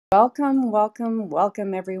Welcome, welcome,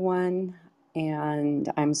 welcome, everyone.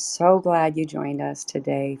 And I'm so glad you joined us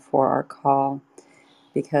today for our call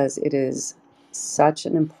because it is such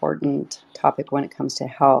an important topic when it comes to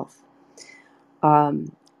health.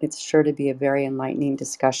 It's sure to be a very enlightening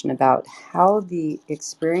discussion about how the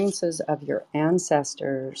experiences of your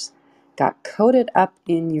ancestors got coded up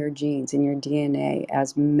in your genes, in your DNA,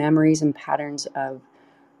 as memories and patterns of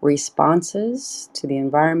responses to the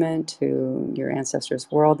environment, to your ancestors'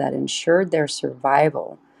 world that ensured their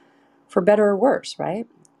survival, for better or worse, right?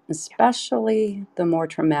 Especially the more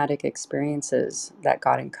traumatic experiences that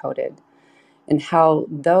got encoded, and how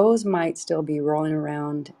those might still be rolling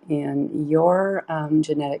around in your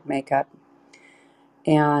genetic makeup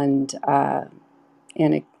and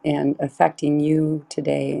and affecting you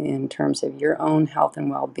today in terms of your own health and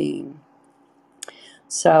well-being.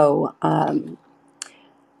 So,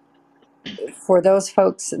 for those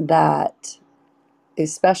folks that,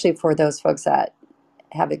 especially for those folks that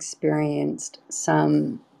have experienced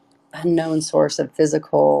some unknown source of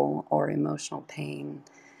physical or emotional pain,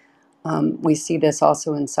 we see this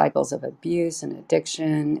also in cycles of abuse and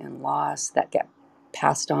addiction and loss that get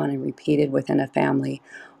passed on and repeated within a family.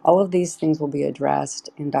 All of these things will be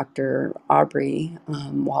addressed, and Dr. Aubrey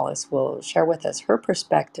Wallace will share with us her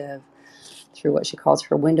perspective through what she calls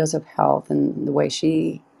her windows of health. And the way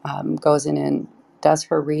she goes in and does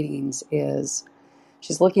her readings is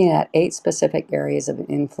she's looking at 8 specific areas of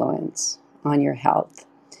influence on your health.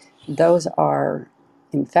 Those are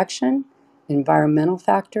infection, environmental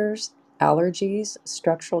factors, allergies,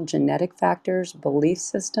 structural genetic factors, belief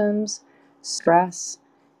systems, stress,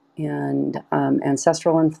 and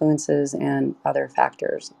ancestral influences and other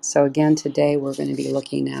factors. So again, today we're going to be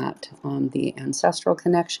looking at the ancestral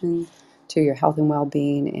connection to your health and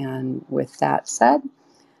well-being. And with that said,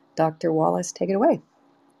 Dr. Wallace, take it away.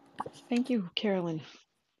 Thank you, Carolyn.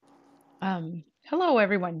 Hello,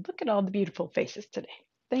 everyone. Look at all the beautiful faces today.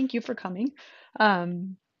 Thank you for coming.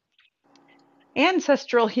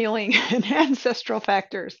 Ancestral healing and ancestral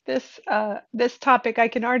factors. This topic, I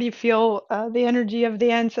can already feel the energy of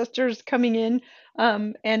the ancestors coming in,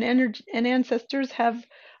 and ancestors have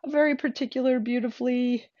a very particular,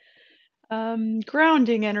 beautifully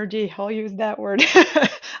grounding energy. I'll use that word.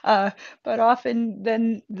 But often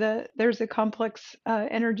then there's a complex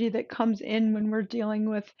energy that comes in when we're dealing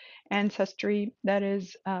with ancestry that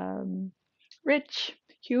is rich,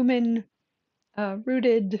 human,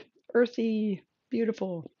 rooted, earthy,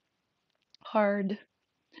 beautiful, hard,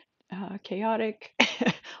 chaotic,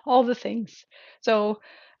 all the things. So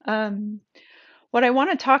what I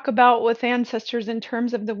want to talk about with ancestors in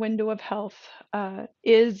terms of the window of health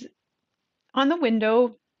is on the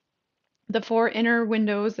window. The 4 inner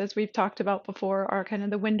windows, as we've talked about before, are kind of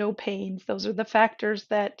the window panes. Those are the factors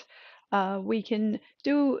that we can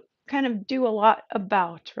do a lot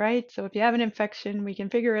about, right? So if you have an infection, we can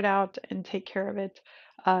figure it out and take care of it.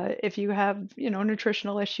 If you have,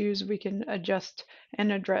 nutritional issues, we can adjust and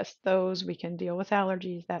address those. We can deal with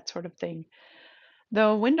allergies, that sort of thing.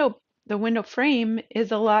 The window frame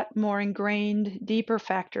is a lot more ingrained, deeper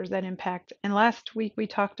factors that impact. And last week we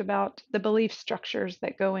talked about the belief structures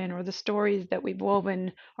that go in, or the stories that we've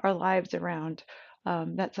woven our lives around,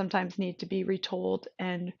 that sometimes need to be retold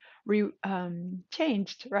and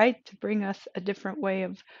changed, right, to bring us a different way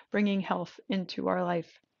of bringing health into our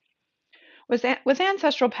life. With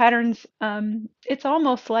ancestral patterns, it's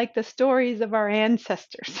almost like the stories of our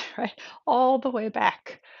ancestors, right, all the way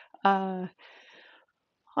back.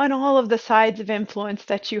 On all of the sides of influence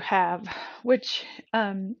that you have, which,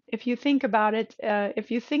 if you think about it, if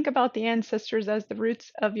you think about the ancestors as the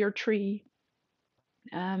roots of your tree,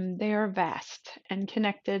 they are vast and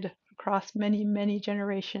connected across many, many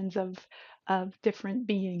generations of different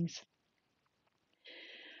beings.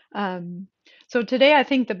 So today, I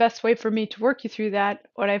think the best way for me to work you through that,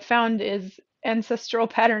 what I found is ancestral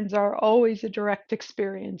patterns are always a direct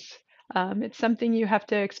experience. It's something you have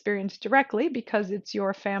to experience directly because it's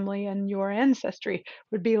your family and your ancestry.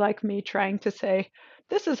 Would be like me trying to say,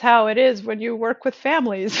 this is how it is when you work with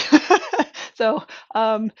families. So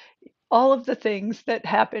all of the things that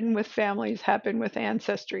happen with families happen with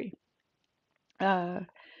ancestry. Uh,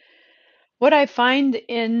 what I find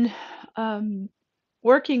in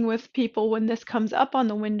working with people when this comes up on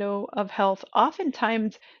the window of health,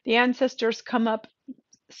 oftentimes the ancestors come up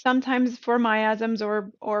sometimes for miasms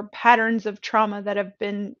or patterns of trauma that have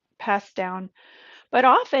been passed down. But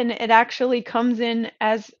often it actually comes in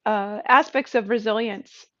as aspects of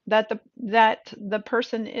resilience that the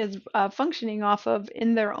person is functioning off of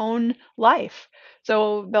in their own life.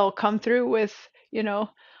 So they'll come through with, you know,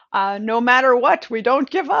 no matter what, we don't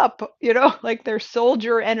give up. Like their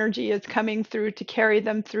soldier energy is coming through to carry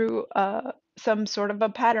them through some sort of a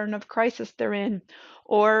pattern of crisis they're in,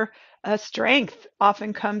 or strength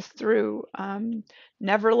often comes through,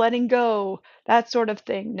 never letting go, that sort of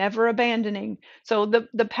thing, never abandoning. So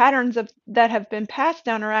the patterns that have been passed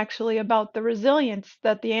down are actually about the resilience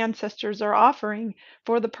that the ancestors are offering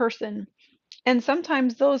for the person. And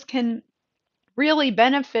sometimes those can really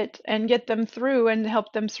benefit and get them through and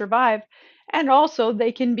help them survive. And also,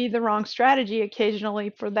 they can be the wrong strategy occasionally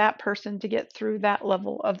for that person to get through that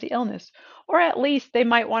level of the illness. Or at least they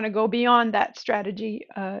might want to go beyond that strategy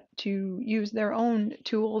to use their own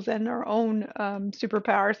tools and their own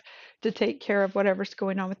superpowers to take care of whatever's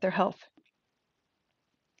going on with their health.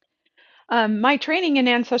 My training in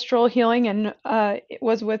ancestral healing and it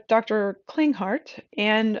was with Dr. Klinghardt,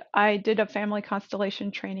 and I did a family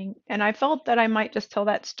constellation training. And I felt that I might just tell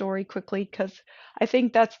that story quickly because I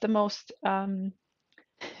think that's the most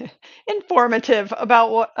informative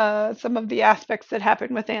about what some of the aspects that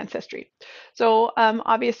happen with ancestry. So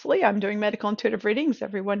obviously, I'm doing medical intuitive readings.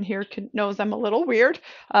 Everyone here knows I'm a little weird,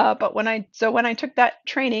 but when I took that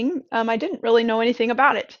training, I didn't really know anything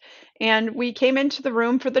about it. And we came into the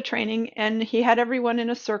room for the training, and he had everyone in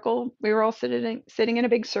a circle. We were all sitting in a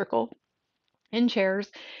big circle in chairs.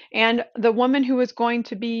 And the woman who was going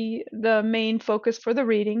to be the main focus for the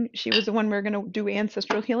reading, she was the one we were going to do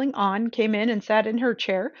ancestral healing on, came in and sat in her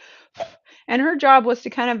chair. And her job was to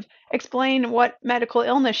kind of explain what medical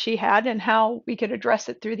illness she had and how we could address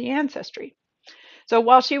it through the ancestry. So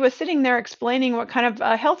while she was sitting there explaining what kind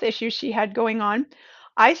of health issues she had going on,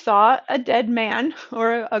 I saw a dead man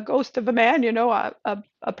or a ghost of a man,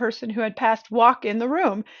 a person who had passed walk in the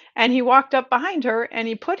room. And he walked up behind her and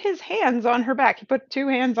he put his hands on her back. He put two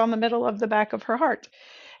hands on the middle of the back of her heart.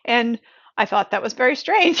 And I thought that was very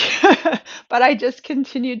strange, but I just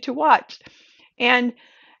continued to watch. And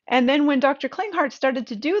and then when Dr. Klinghardt started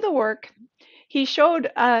to do the work, he showed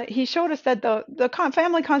us that the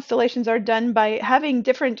family constellations are done by having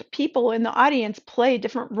different people in the audience play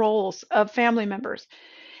different roles of family members.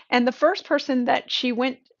 And the first person that she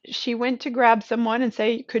went to grab someone and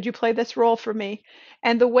say, "Could you play this role for me?"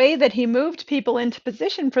 And the way that he moved people into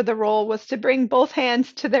position for the role was to bring both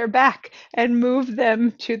hands to their back and move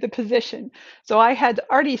them to the position. So I had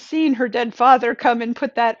already seen her dead father come and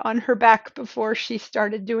put that on her back before she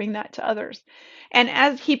started doing that to others. And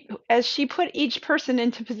as she put each person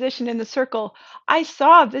into position in the circle, I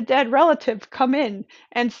saw the dead relative come in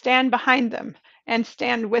and stand behind them and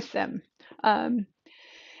stand with them. Um,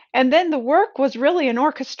 and then the work was really an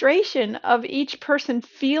orchestration of each person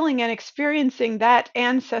feeling and experiencing that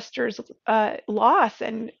ancestor's loss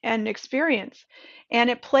and experience. And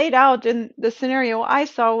it played out in the scenario I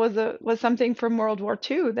saw was something from World War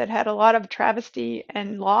II that had a lot of travesty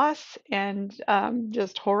and loss and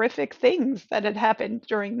just horrific things that had happened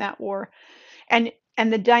during that war. And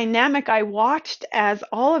the dynamic I watched as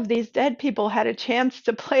all of these dead people had a chance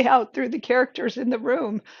to play out through the characters in the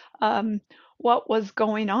room, um, what was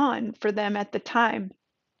going on for them at the time.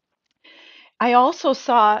 I also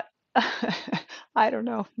saw, I don't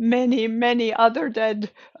know, many other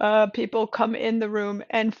dead people come in the room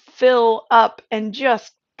and fill up and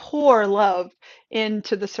just pour love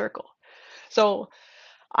into the circle. So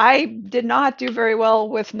I did not do very well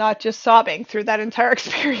with not just sobbing through that entire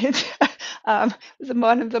experience. It was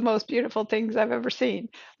one of the most beautiful things I've ever seen.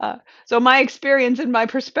 So my experience and my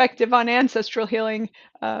perspective on ancestral healing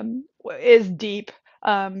is deep.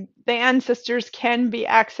 The ancestors can be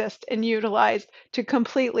accessed and utilized to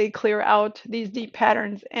completely clear out these deep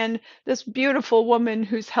patterns. And this beautiful woman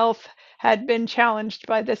whose health had been challenged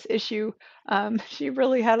by this issue, she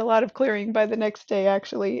really had a lot of clearing by the next day,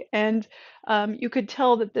 actually. And you could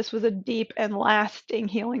tell that this was a deep and lasting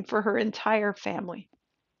healing for her entire family.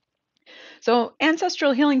 So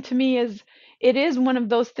ancestral healing to me is one of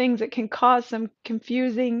those things that can cause some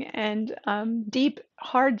confusing and deep,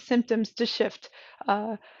 hard symptoms to shift.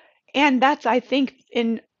 And that's, I think,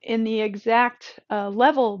 in the exact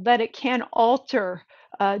level that it can alter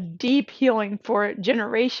deep healing for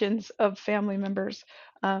generations of family members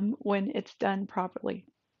when it's done properly.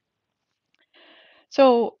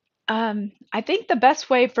 So I think the best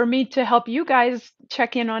way for me to help you guys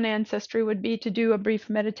check in on ancestry would be to do a brief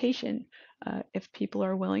meditation if people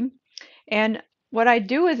are willing. And what I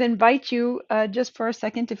do is invite you just for a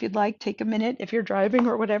second, if you'd like, take a minute. If you're driving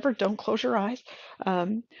or whatever, don't close your eyes.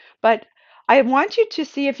 But I want you to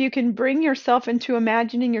see if you can bring yourself into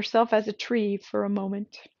imagining yourself as a tree for a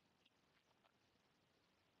moment.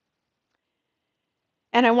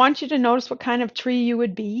 And I want you to notice what kind of tree you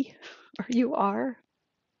would be or you are.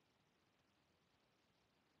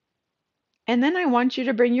 And then I want you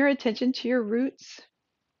to bring your attention to your roots.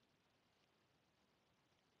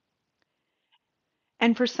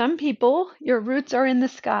 And for some people, your roots are in the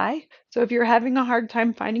sky. So if you're having a hard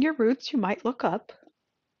time finding your roots, you might look up.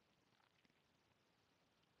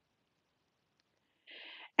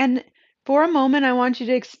 And for a moment, I want you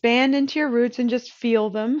to expand into your roots and just feel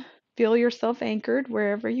them. Feel yourself anchored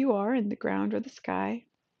wherever you are in the ground or the sky.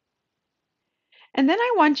 And then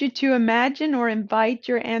I want you to imagine or invite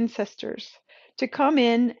your ancestors to come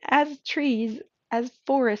in as trees, as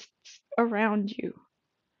forests around you.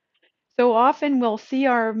 So often we'll see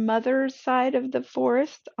our mother's side of the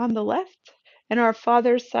forest on the left and our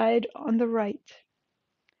father's side on the right.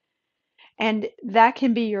 And that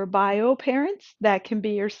can be your bio parents, that can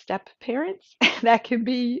be your step parents, that can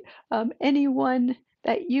be anyone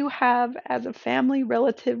that you have as a family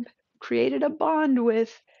relative created a bond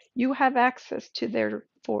with. You have access to their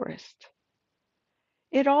forest.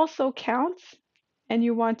 It also counts, and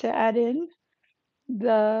you want to add in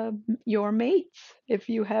your mates if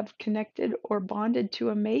you have connected or bonded to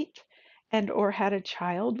a mate and or had a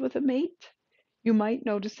child with a mate. You might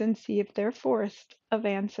notice and see if their forest of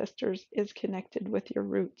ancestors is connected with your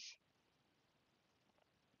roots.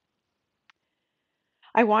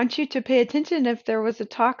 I want you to pay attention if there was a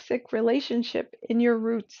toxic relationship in your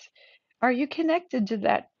roots. Are you connected to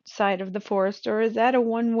that side of the forest, or is that a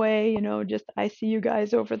one way, just I see you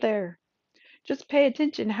guys over there? Just pay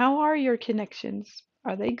attention. How are your connections?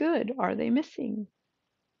 Are they good? Are they missing?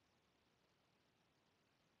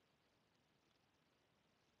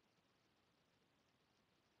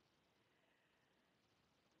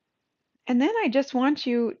 And then I just want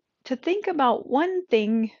you to think about one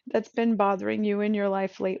thing that's been bothering you in your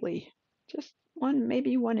life lately. Just one,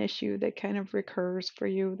 maybe one issue that kind of recurs for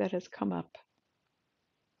you that has come up.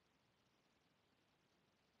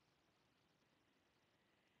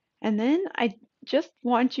 And then I just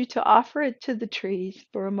want you to offer it to the trees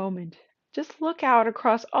for a moment. Just look out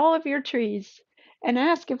across all of your trees and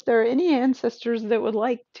ask if there are any ancestors that would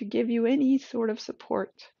like to give you any sort of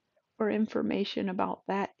support or information about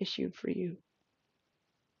that issue for you.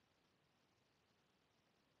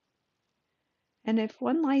 And if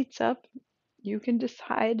one lights up, you can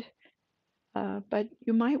decide, but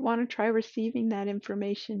you might want to try receiving that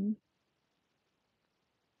information.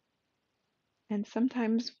 And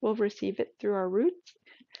sometimes we'll receive it through our roots,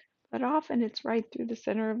 but often it's right through the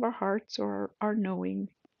center of our hearts or our knowing.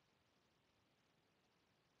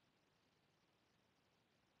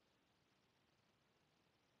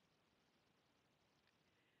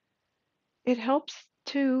 It helps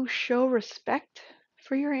to show respect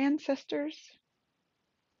for your ancestors,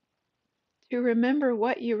 to remember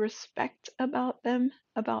what you respect about them,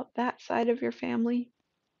 about that side of your family,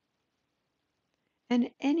 and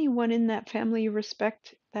anyone in that family you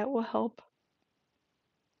respect, that will help.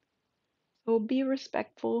 So be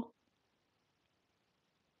respectful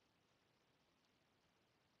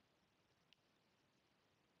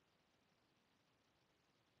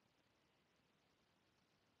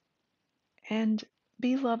and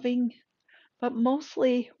be loving, but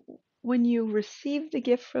mostly when you receive the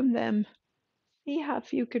gift from them, see how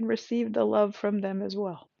if you can receive the love from them as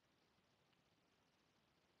well.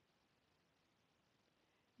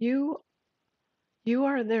 You you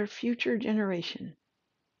are their future generation.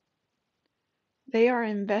 They are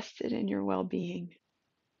invested in your well-being,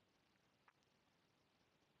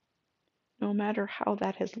 no matter how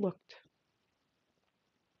that has looked.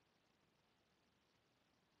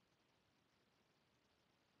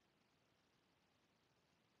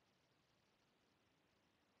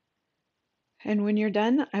 And when you're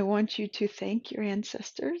done, I want you to thank your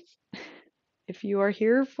ancestors. If you are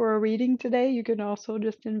here for a reading today, you can also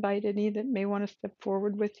just invite any that may want to step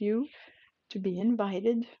forward with you to be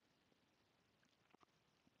invited.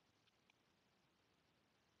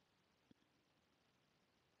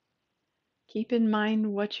 Keep in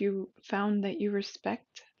mind what you found that you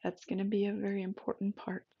respect. That's going to be a very important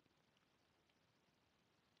part.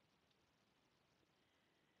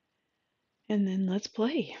 And then let's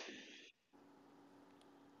play.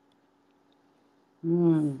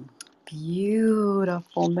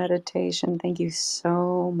 Beautiful meditation. Thank you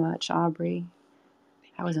so much, Aubrey.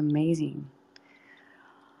 That was amazing.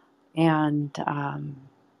 And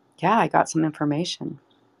yeah, I got some information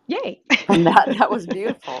Yay! from that. That was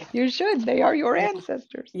beautiful. You should. They are your Yeah.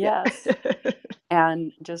 ancestors. Yes.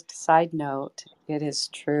 And just a side note, it is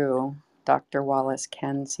true. Dr. Wallace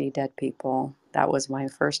can see dead people. That was my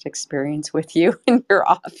first experience with you in your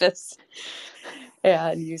office.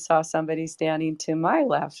 And you saw somebody standing to my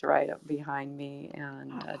left, right up behind me,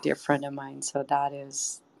 and a dear friend of mine. So that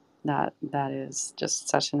is That is just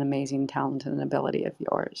such an amazing talent and ability of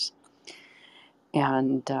yours.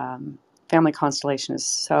 And family constellation is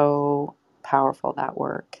so powerful, that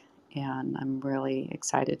work, and I'm really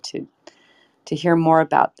excited to hear more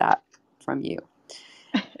about that from you.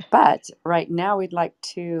 But right now, we'd like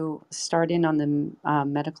to start in on the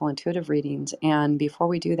medical intuitive readings. And before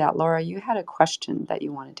we do that, Laura, you had a question that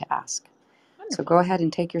you wanted to ask. So Wonderful. go ahead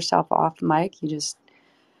and take yourself off mic. You just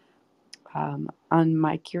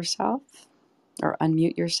unmic yourself or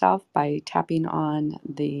unmute yourself by tapping on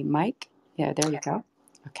the mic. Yeah, there you go.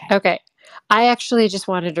 Okay. Okay. I actually just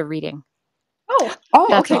wanted a reading. Oh,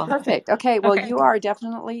 Oh, That's okay, all. perfect. Okay, well, Okay. you are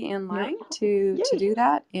definitely in line to yay. do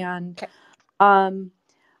that. And Okay.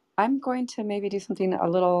 I'm going to maybe do something a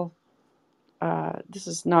little, this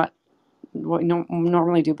is not what we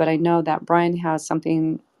normally do, but I know that Brian has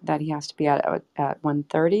something that he has to be at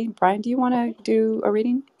 1:30. Brian, do you want Okay. to do a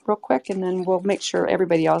reading real quick? And then we'll make sure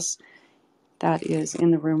everybody else that is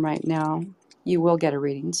in the room right now, you will get a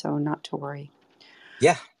reading, so not to worry.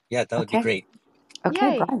 Yeah, that would be Okay. great.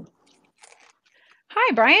 Okay, Yay. Brian.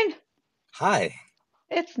 Hi, Brian. Hi,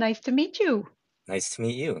 It's nice to meet you. nice to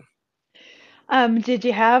meet you. Did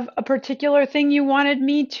you have a particular thing you wanted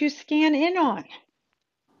me to scan in on?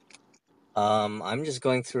 I'm just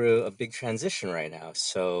going through a big transition right now,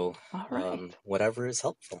 so All right. whatever is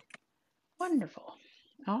helpful. Wonderful.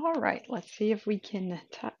 All right. Let's see if we can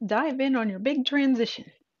dive in on your big transition.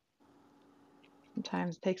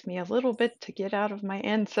 Sometimes it takes me a little bit to get out of my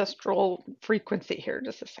ancestral frequency here.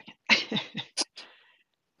 Just a second.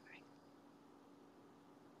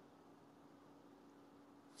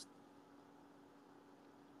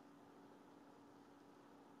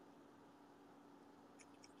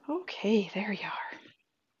 Okay, there you are.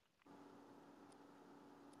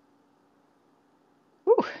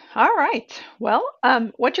 Ooh, all right. Well,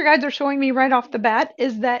 what your guides are showing me right off the bat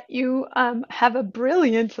is that you have a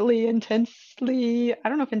brilliantly, intensely, I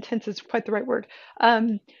don't know if intense is quite the right word.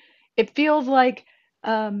 It feels like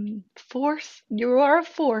force, you are a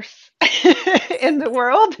force in the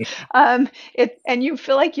world. And you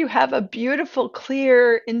feel like you have a beautiful,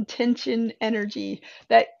 clear intention energy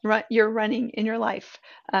that you're running in your life.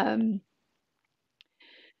 Um,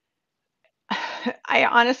 I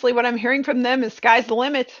honestly, what I'm hearing from them is sky's the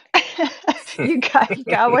limit. You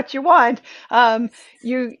got what you want.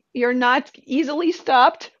 You're not easily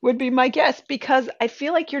stopped, would be my guess, because I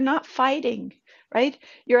feel like you're not fighting, right?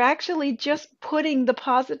 You're actually just putting the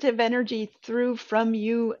positive energy through from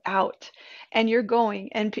you out, and you're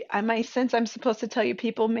going. And my sense, I'm supposed to tell you,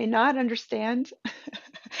 people may not understand.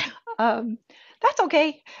 um, that's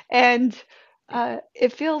okay. And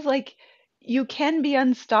it feels like you can be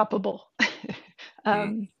unstoppable.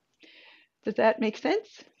 Mm. Um, does that make sense?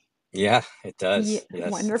 Yeah, it Yeah, does.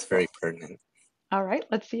 Yes, it's wonderful. very pertinent. All right,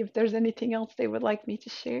 let's see if there's anything else they would like me to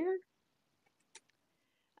share.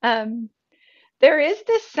 Um, there is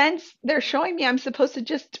this sense they're showing me I'm supposed to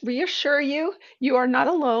just reassure you you are not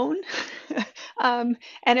alone.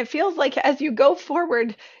 And it feels like as you go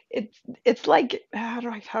forward, it's like how do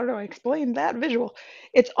I explain that visual?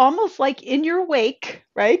 It's almost like in your wake,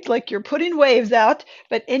 right? Like you're putting waves out,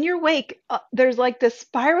 but in your wake, there's like this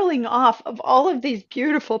spiraling off of all of these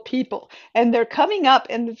beautiful people, and they're coming up,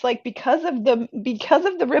 and it's like because of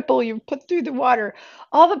the ripple you've put through the water,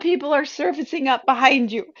 all the people are surfacing up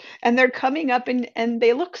behind you, and they're coming up, and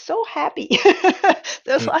they look so happy.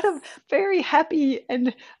 There's a Mm. lot of very happy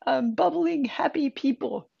and bubbling, happy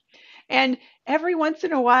people. And every once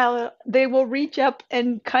in a while, they will reach up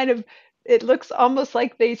and kind of, it looks almost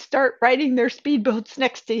like they start riding their speedboats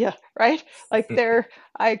next to you, right? Like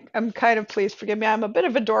I'm kind of, please forgive me, I'm a bit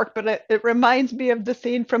of a dork, but it reminds me of the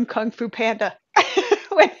scene from Kung Fu Panda.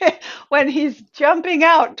 when, when he's jumping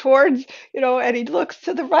out towards, and he looks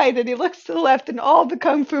to the right and he looks to the left, and all the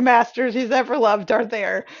Kung Fu masters he's ever loved are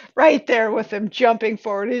there, right there with him jumping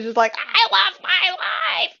forward. He's just like, I love my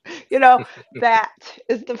life. That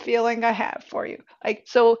is the feeling I have for you. Like,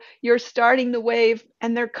 so you're starting the wave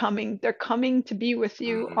and they're coming. They're coming to be with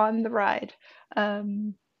you Mhm. on the ride.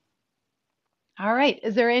 Um, all right.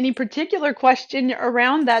 Is there any particular question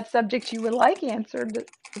around that subject you would like answered?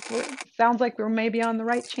 Sounds like we're maybe on the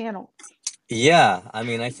right channel. Yeah, I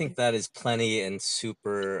mean, I think that is plenty and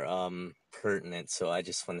super pertinent, so I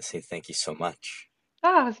just want to say thank you so much.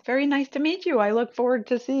 Ah, it's very nice to meet you. I look forward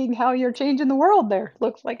to seeing how you're changing the world there.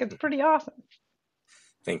 Looks like it's pretty awesome.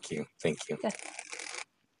 Thank you. Thank you. Yes.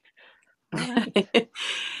 All right.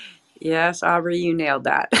 Yes, Aubrey, you nailed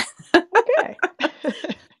that. Okay.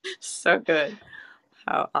 So good.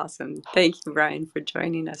 How awesome. Thank you, Brian, for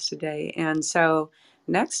joining us today. And so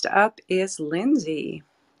next up is Lindsay.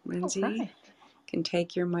 All Lindsay, right. can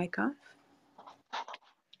take your mic off.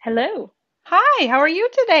 Hello. Hi, how are you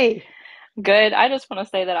today? Good. I just want to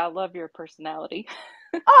say that I love your personality.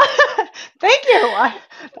 Oh, thank you.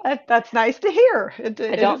 That's nice to hear. It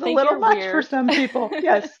I is don't a think little you're much for weird. some people.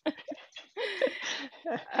 Yes.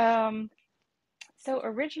 So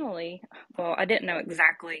originally, well, I didn't know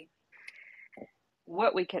exactly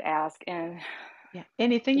what we could ask, and Yeah,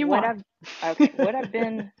 anything you what want. I've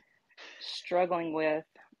been struggling with,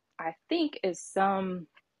 I think, is some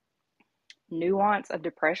nuance of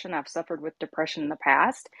depression. I've suffered with depression in the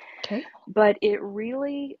past, Okay. but it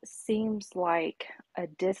really seems like a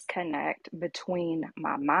disconnect between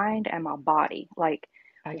my mind and my body. Like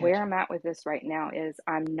I got where you. I'm at with this right now is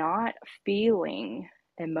I'm not feeling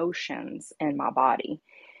emotions in my body.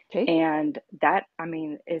 Okay. And that, I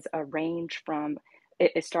mean, is a range from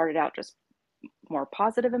it started out just more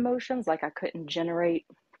positive emotions, like I couldn't generate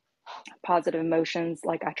positive emotions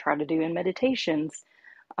like I try to do in meditations.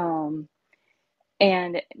 Um,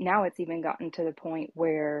 and now it's even gotten to the point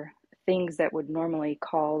where things that would normally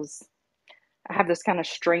cause, I have this kind of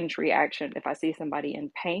strange reaction if I see somebody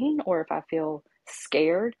in pain or if I feel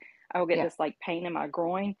scared. I'll get Yeah. this like pain in my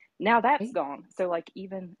groin. Now that's Okay. gone. So, like,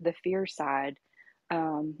 even the fear side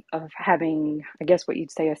of having, I guess what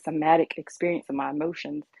you'd say, a somatic experience of my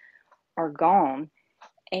emotions are gone.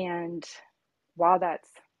 And while that's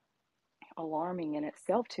alarming in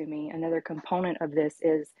itself to me, another component of this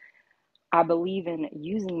is I believe in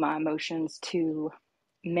using my emotions to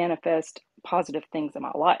manifest positive things in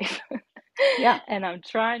my life. Yeah. And I'm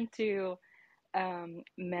trying to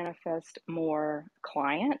manifest more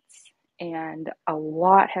clients, and a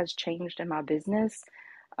lot has changed in my business.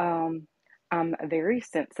 I'm very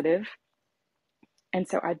sensitive, and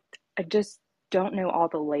so I just don't know all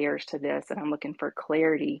the layers to this, and I'm looking for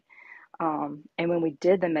clarity. And when we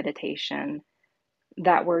did the meditation,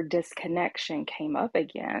 that word disconnection came up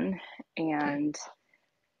again, Okay. and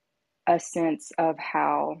a sense of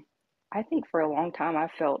how I think for a long time I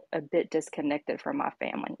felt a bit disconnected from my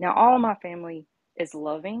family. Now, all of my family is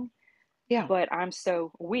loving, Yeah. but I'm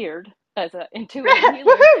so weird as an intuitive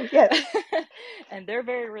healer, Woohoo! Yes. and they're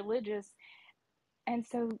very religious. And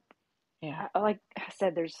so, Yeah. like I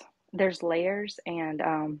said, there's layers, and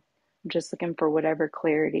I'm just looking for whatever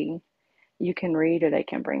clarity you can read or they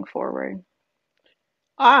can bring forward.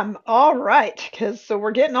 All right, because so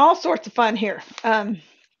we're getting all sorts of fun here.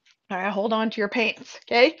 All right, hold on to your pants.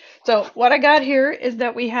 Okay. So what I got here is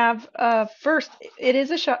that we have first, it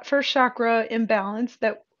is a first chakra imbalance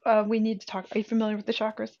that we need to talk. Are you familiar with the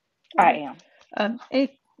chakras a little I bit? am.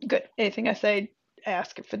 Good. Anything I say,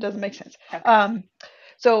 ask if it doesn't make sense. Okay.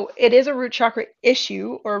 So it is a root chakra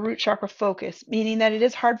issue or a root chakra focus, meaning that it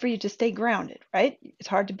is hard for you to stay grounded, right? It's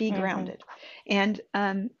hard to be Mm-hmm. grounded. And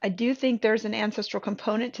I do think there's an ancestral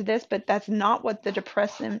component to this, but that's not what the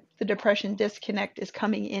depression disconnect is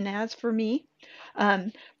coming in as for me.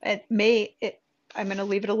 It may, I'm going to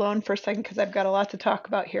leave it alone for a second because I've got a lot to talk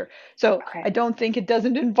about here. So Okay. I don't think it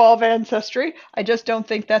doesn't involve ancestry. I just don't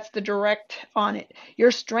think that's the direct on it.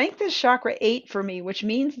 Your strength is chakra 8 for me, which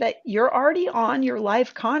means that you're already on your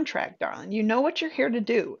life contract, darling. You know what you're here to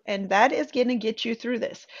do, and that is going to get you through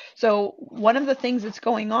this. So one of the things that's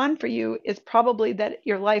going on for you is probably that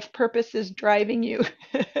your life purpose is driving you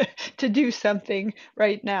to do something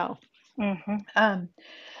right now. Mm-hmm.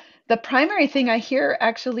 The primary thing I hear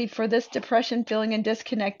actually for this depression, feeling, and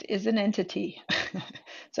disconnect is an entity.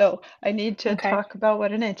 So I need to Okay. talk about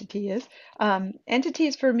what an entity is.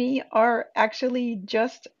 Entities for me are actually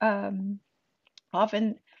just often,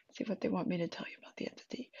 let's see what they want me to tell you about the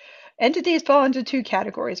entity. Entities fall into two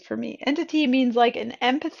categories for me. Entity means like an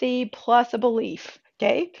empathy plus a belief.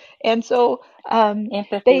 Okay. And so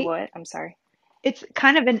Empathy, they what? I'm sorry. it's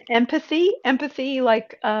kind of an empathy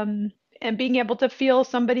like and being able to feel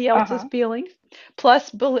somebody else's Uh-huh. feelings plus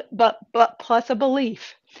but plus a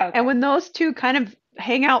belief. And Okay. when those two kind of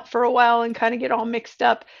hang out for a while and kind of get all mixed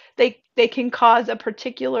up, they can cause a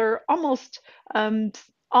particular um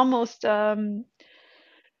almost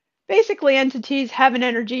basically entities have an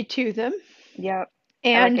energy to them, Yep.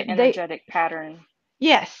 I like and an they energetic pattern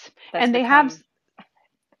yes, that's and they have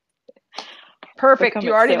perfect. become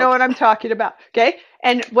You already know itself. what I'm talking about. Okay.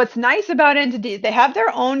 And what's nice about entities, they have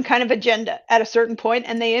their own kind of agenda at a certain point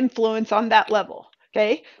and they influence on that level.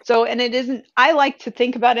 Okay. So, and it isn't, I like to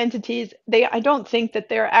think about entities, I don't think that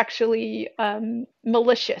they're actually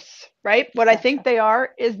malicious, right? What I think Gotcha. they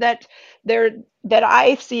are is that they're that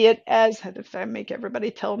I see it as, if I make everybody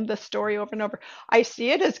tell them this story over and over, I see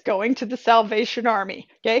it as going to the Salvation Army.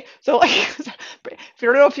 Okay. So like, if you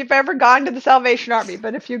don't know if you've ever gone to the Salvation Army,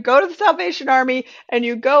 but if you go to the Salvation Army and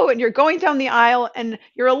you go and you're going down the aisle and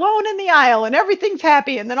you're alone in the aisle and everything's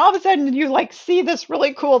happy. And then all of a sudden you like see this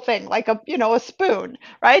really cool thing, like a spoon,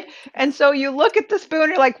 right? And so you look at the spoon,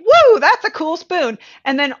 you're like, whoa, that's a cool spoon.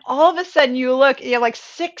 And then all of a sudden you look, you have like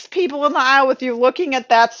 6 people in the aisle with you looking at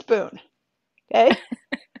that spoon. Okay.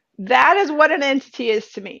 That is what an entity is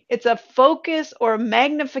to me. It's a focus or a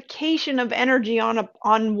magnification of energy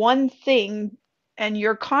on one thing, and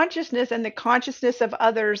your consciousness and the consciousness of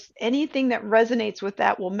others, anything that resonates with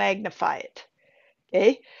that will magnify it.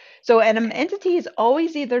 Okay? So an entity is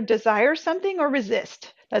always either desire something or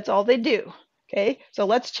resist. That's all they do. Okay? So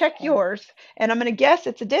let's check Okay. yours, and I'm going to guess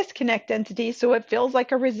it's a disconnect entity, so it feels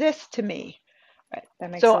like a resist to me. Right.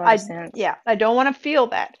 That makes a So lot of sense. I don't want to feel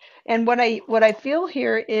that. And what I feel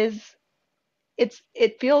here is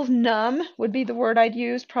it feels numb would be the word I'd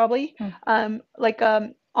use probably. Like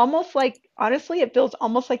almost like, honestly, it feels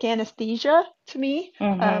almost like anesthesia to me,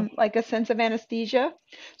 Mm-hmm. like a sense of anesthesia.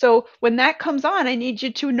 So when that comes on, I need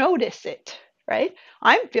you to notice it, right?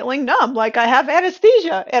 I'm feeling numb, like I have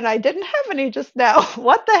anesthesia and I didn't have any just now.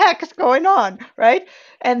 What the heck is going on, right?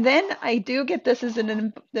 And then I do get this is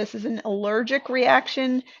an allergic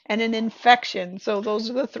reaction and an infection. So those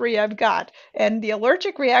are the 3 I've got. And the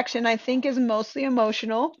allergic reaction, I think, is mostly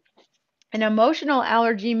emotional. An emotional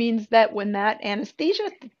allergy means that when that anesthesia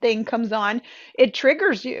thing comes on, it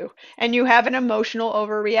triggers you and you have an emotional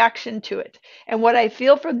overreaction to it. And what I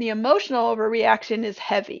feel from the emotional overreaction is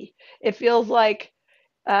heavy. It feels like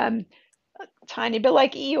um, tiny bit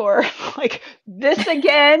like Eeyore, like this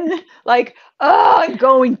again, like, oh, I'm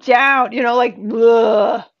going down, like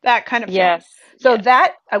ugh, that kind of feeling. Yes. So Yes.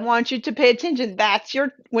 that I want you to pay attention. That's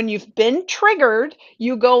when you've been triggered,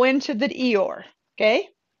 you go into the Eeyore. Okay.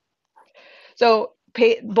 So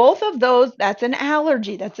both of those, that's an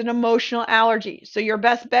allergy. That's an emotional allergy. So your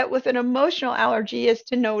best bet with an emotional allergy is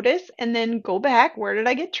to notice and then go back. Where did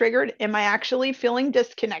I get triggered? Am I actually feeling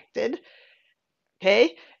disconnected?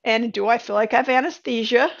 Okay. And do I feel like I have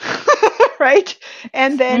anesthesia? Right.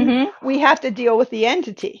 And then Mm-hmm. we have to deal with the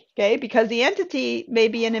entity. Okay. Because the entity may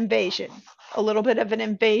be an invasion, a little bit of an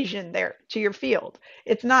invasion there to your field.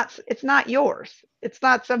 It's not yours. It's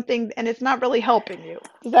not something, and it's not really helping you.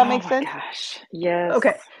 Does that Oh make my sense? gosh. Yes.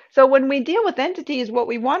 Okay. So when we deal with entities, what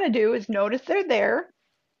we want to do is notice they're there.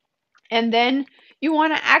 And then you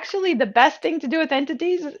want to actually, the best thing to do with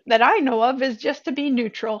entities that I know of is just to be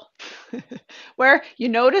neutral, where you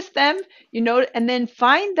notice them, and then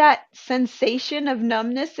find that sensation of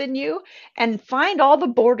numbness in you and find all the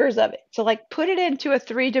borders of it. So, like, put it into a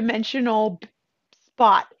 3-dimensional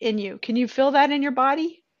spot in you. Can you feel that in your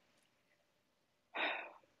body?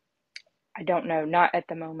 I don't know. Not at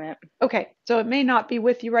the moment. Okay, so it may not be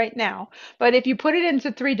with you right now, but if you put it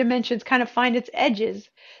into 3 dimensions, kind of find its edges,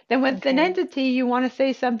 then with an Okay. entity, you want to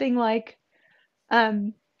say something like,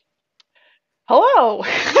 um, hello.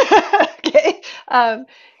 Okay.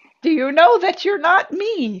 Do you know that you're not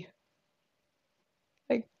me?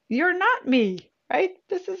 Like, you're not me, right?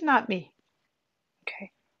 This is not me.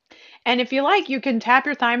 Okay. And if you like, you can tap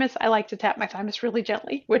your thymus. I like to tap my thymus really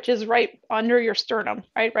gently, which is right under your sternum,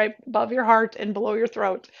 right above your heart and below your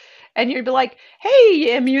throat. And you'd be like,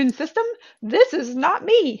 hey, immune system, this is not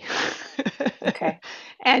me. Okay.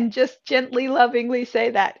 And just gently, lovingly say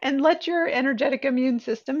that and let your energetic immune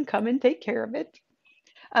system come and take care of it.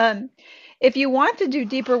 Um, if you want to do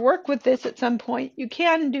deeper work with this at some point, you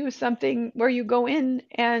can do something where you go in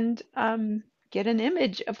and get an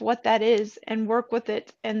image of what that is and work with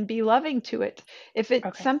it and be loving to it. If it's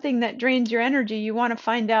Okay. something that drains your energy, you want to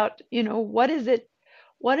find out, what does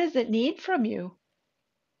it need from you?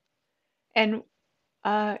 And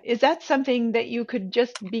is that something that you could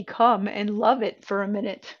just become and love it for a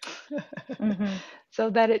minute Mm-hmm. so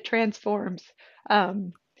that it transforms?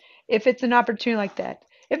 Um, if it's an opportunity like that.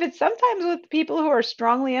 If it's sometimes with people who are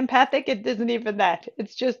strongly empathic, it isn't even that.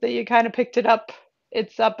 It's just that you kind of picked it up.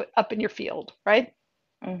 It's up in your field, right?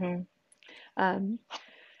 Mm-hmm. Um,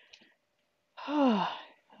 all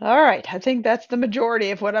right. I think that's the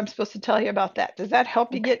majority of what I'm supposed to tell you about that. Does that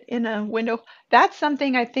help you Okay. get in a window? That's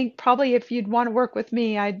something I think probably if you'd want to work with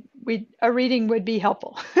me, a reading would be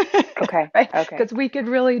helpful, Okay. right? Okay. Because we could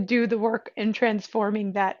really do the work in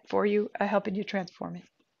transforming that for you, helping you transform it.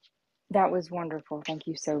 That was wonderful. Thank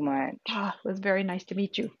you so much. It was very nice to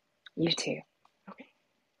meet you. You too. Okay.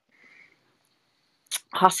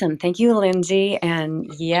 Awesome. Thank you, Lindsay.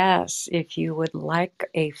 And yes, if you would like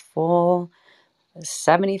a full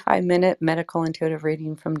 75-minute medical intuitive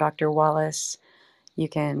reading from Dr. Wallace, You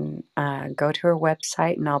can go to her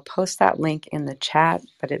website, and I'll post that link in the chat,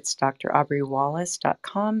 but it's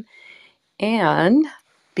draubreywallace.com. And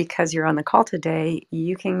because you're on the call today,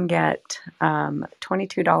 you can get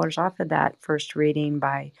 $22 off of that first reading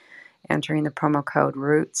by entering the promo code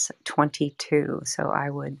ROOTS22. So I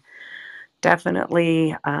would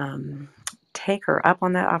definitely take her up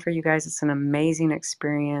on that offer, you guys. It's an amazing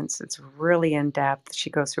experience. It's really in depth. She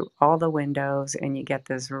goes through all the windows, and you get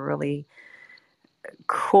this really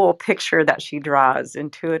cool picture that she draws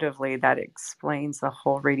intuitively that explains the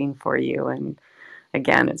whole reading for you. And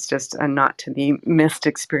again, it's just a not to be missed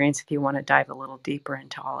experience if you want to dive a little deeper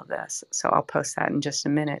into all of this. So I'll post that in just a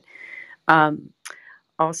minute.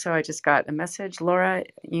 Also, I just got a message. Laura,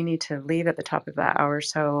 you need to leave at the top of that hour,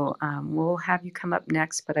 so we'll have you come up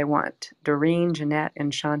next. But I want Doreen, Jeanette,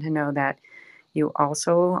 and Sean to know that you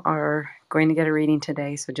also are going to get a reading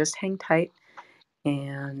today. So just hang tight,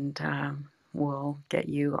 and we'll get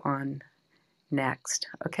you on next.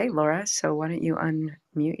 Okay, Laura, so why don't you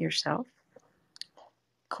unmute yourself?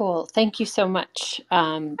 Cool. Thank you so much.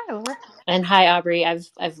 Hi, Laura. And hi, Aubrey.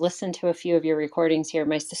 I've listened to a few of your recordings here.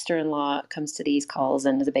 My sister-in-law comes to these calls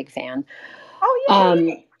and is a big fan. Oh,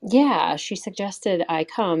 yay. Yeah, she suggested I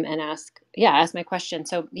come and ask my question.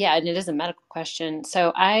 So yeah, and it is a medical question.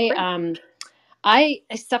 So Great. I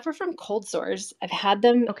suffer from cold sores. I've had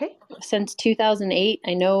them Okay. since 2008.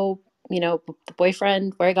 I know, the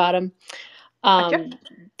boyfriend where I got them. Gotcha.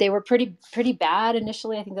 They were pretty bad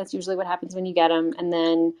initially. I think that's usually what happens when you get them. And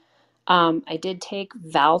then I did take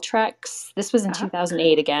Valtrex. This was in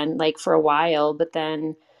 2008 again, like for a while, but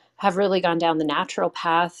then have really gone down the natural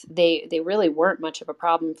path. They really weren't much of a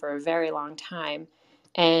problem for a very long time.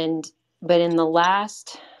 But in the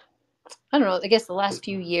last, I don't know, I guess the last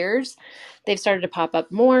few years, they've started to pop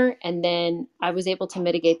up more. And then I was able to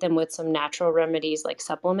mitigate them with some natural remedies like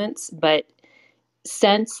supplements. But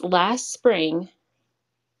since last spring,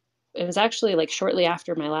 it was actually like shortly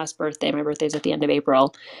after my last birthday. My birthday's at the end of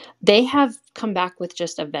April. They have come back with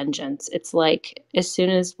just a vengeance. It's like as soon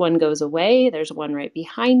as one goes away, there's one right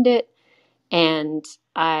behind it. And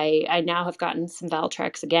I now have gotten some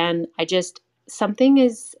Valtrex again.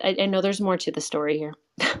 I know there's more to the story here.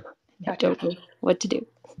 I Gotcha. don't know what to do.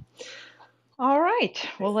 All right.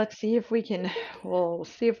 Well, we'll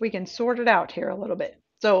see if we can sort it out here a little bit.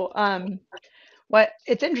 So, what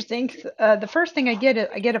it's interesting. The first thing I get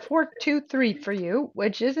a 423 for you,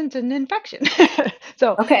 which isn't an infection.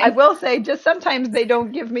 So I Okay. will say, just sometimes they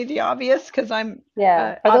don't give me the obvious because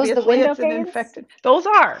Yeah. Are those the obviously window it's an panes? infected. Those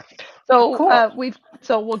are. So Cool.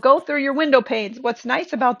 we'll go through your window panes. What's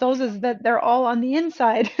nice about those is that they're all on the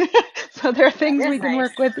inside, so they're things That we is can nice.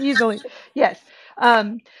 work with easily. Yes.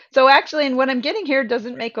 So actually, and what I'm getting here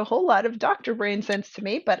doesn't make a whole lot of doctor brain sense to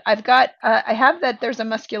me, but I have that there's a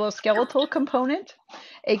musculoskeletal component,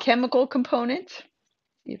 a chemical component,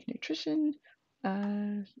 see if nutrition,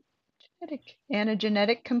 genetic, and a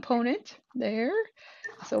genetic component there.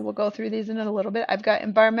 So we'll go through these in a little bit. I've got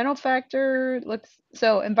environmental factor,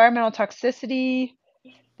 environmental toxicity.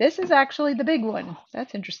 This is actually the big one.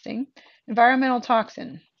 That's interesting. Environmental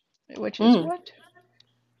toxin, which is what?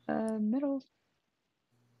 Metals.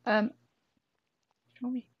 Um, show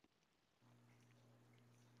me.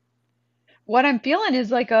 What I'm feeling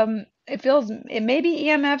is like it may be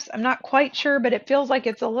EMFs, I'm not quite sure, but it feels like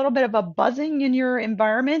it's a little bit of a buzzing in your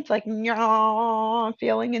environment, like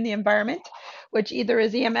feeling in the environment, which either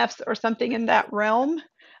is EMFs or something in that realm.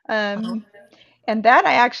 And that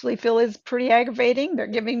I actually feel is pretty aggravating. They're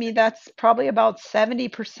giving me that's probably about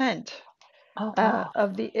 70% Oh, wow.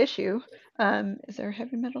 of the issue. Is there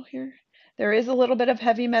heavy metal here? There is a little bit of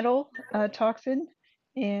heavy metal toxin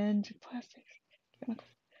and plastics, chemicals.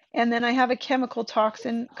 And then I have a chemical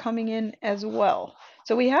toxin coming in as well.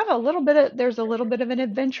 So we have there's a little bit of an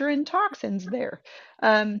adventure in toxins there.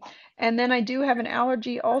 Um, and then I do have an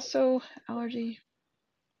allergy also,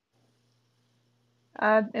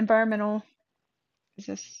 environmental, is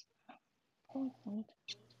this,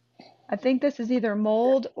 I think this is either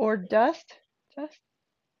mold or dust. Dust?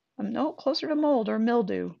 No, closer to mold or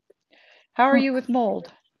mildew. How are you with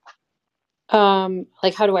mold?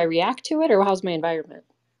 Like how do I react to it or how's my environment?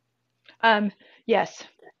 Yes.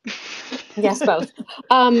 Yes, both.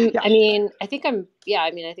 Yeah. I think I'm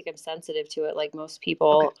sensitive to it like most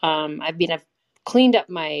Okay. people. I've cleaned up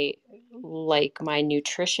my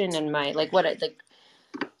nutrition and my like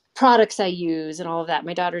products I use and all of that.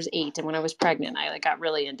 My daughter's 8, and when I was pregnant, I got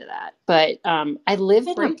really into that. But I live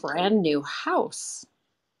in a Great. brand new house.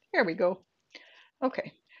 Here we go.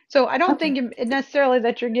 Okay. So I don't Okay. think necessarily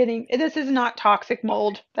that you're getting, this is not toxic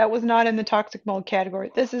mold. That was not in the toxic mold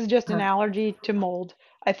category. This is just an allergy to mold.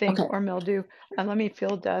 I think, Okay. or mildew. Let me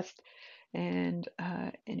feel dust and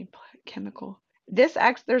any chemical. This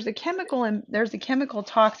acts, there's a chemical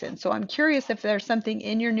toxin. So I'm curious if there's something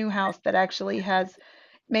in your new house that actually has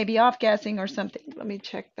maybe off gassing or something. Let me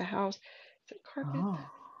check the house. Is it carpet? Oh.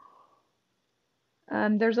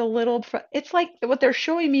 There's a little, it's like what they're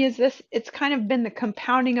showing me is this, it's kind of been the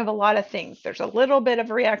compounding of a lot of things. There's a little bit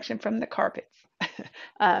of reaction from the carpets.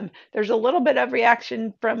 There's a little bit of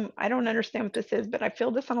reaction from, I don't understand what this is, but I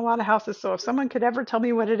feel this on a lot of houses. So if someone could ever tell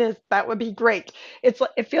me what it is, that would be great. It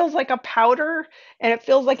feels like a powder, and it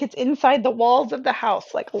feels like it's inside the walls of the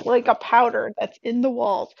house, like a powder that's in the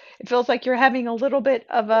walls. It feels like you're having a little bit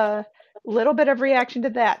of reaction to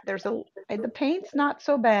that. The paint's not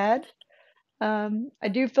so bad. I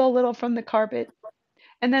do feel a little from the carpet.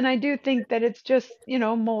 And then I do think that it's just,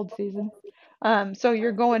 mold season. So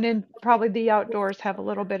you're going in, probably the outdoors have a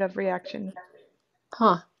little bit of reaction.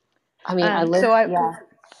 Huh. I mean, I live, So yeah,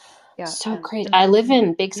 yeah, so crazy. the I live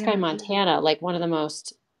in Big Sky, EMF Montana, like one of the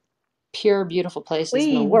most pure, beautiful places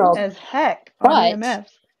in the clean world. as heck on But,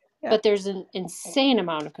 EMFs. Yeah. but there's an insane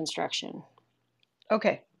amount of construction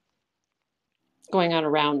Okay. going on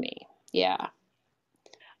around me. Yeah.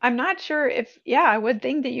 I'm not sure if, yeah, I would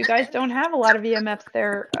think that you guys don't have a lot of EMFs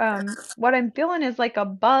there. What I'm feeling is like a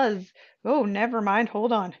buzz. Oh, never mind.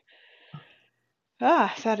 Hold on.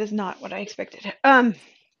 Ah, that is not what I expected.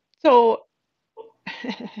 So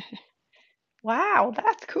wow,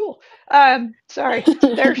 that's cool. Sorry.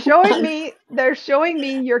 They're showing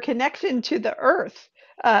me your connection to the earth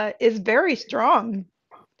is very strong.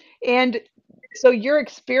 And so you're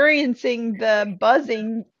experiencing the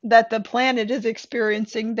buzzing that the planet is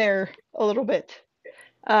experiencing there a little bit.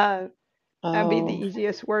 Uh, that'd be the Oh,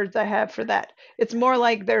 easiest words I have for that. It's more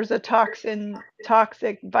like there's a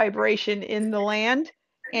toxic vibration in the land,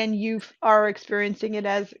 and you are experiencing it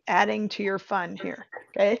as adding to your fun here.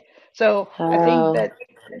 Okay. So I think oh, that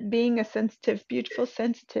being a sensitive, beautiful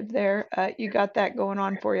sensitive there, you got that going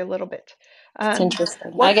on for you a little bit. it's Um,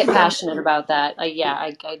 interesting. I what's get the passionate about that. Yeah,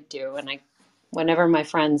 I do. And whenever my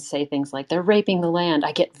friends say things like they're raping the land,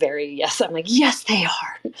 I get very, yes. I'm like, yes, they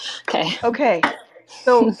are. Okay. okay?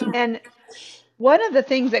 So, and one of the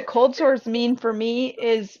things that cold sores mean for me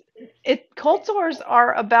is cold sores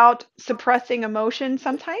are about suppressing emotion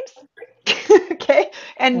sometimes. Okay.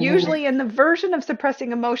 And Mhm. usually in the version of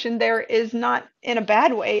suppressing emotion, there is not in a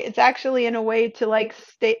bad way. It's actually in a way to like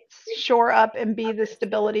shore up and be the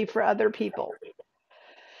stability for other people.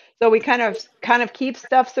 So we kind of keep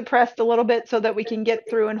stuff suppressed a little bit so that we can get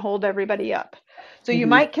through and hold everybody up. So you Mhm.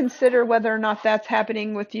 might consider whether or not that's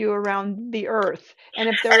happening with you around the earth, and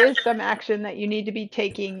if there is some action that you need to be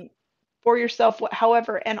taking for yourself,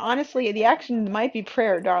 however, and honestly, the action might be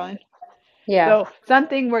prayer, darling. Yeah. So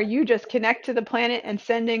something where you just connect to the planet and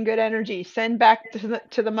send in good energy, send back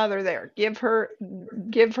to the mother there, give her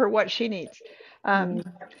what she needs. Um,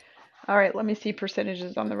 Mm. all right, let me see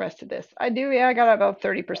percentages on the rest of this. Yeah, I got about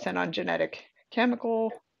 30% on genetic.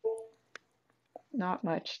 Chemical, not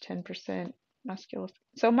much, 10%.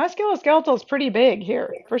 So musculoskeletal is pretty big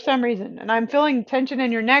here for some reason. And I'm feeling tension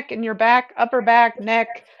in your neck and your back, upper back,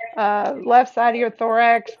 neck, left side of your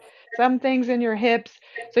thorax, some things in your hips.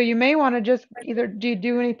 So you may want to just either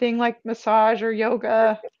do anything like massage or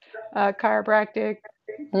yoga, chiropractic.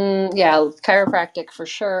 Yeah, chiropractic for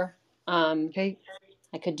sure. Um, Okay,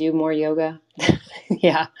 I could do more yoga.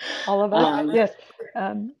 Yeah. all of us, Um, yes.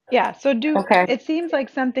 Yeah, so okay. it seems like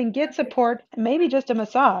something, get support, maybe just a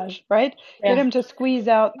massage, right? Get Yeah. him to squeeze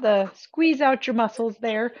out your muscles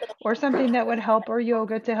there, or something that would help, or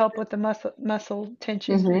yoga to help with the muscle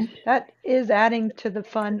tension. Hmm. That is adding to the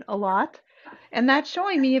fun a lot. And that's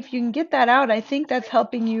showing me if you can get that out, I think that's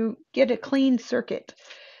helping you get a clean circuit.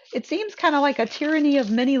 It seems kind of like a tyranny of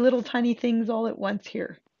many little tiny things all at once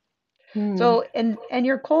here. Hmm. So, and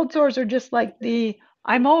your cold sores are just like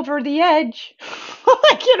I'm over the edge.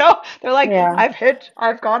 Like, they're like, Yeah.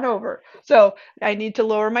 I've gone over. So I need to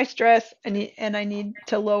lower my stress, and I need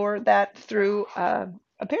to lower that through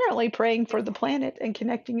apparently praying for the planet and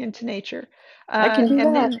connecting into nature. I can do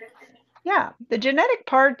And that. then, yeah, the genetic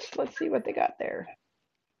parts, let's see what they got there.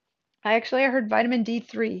 I heard vitamin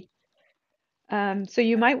D3. So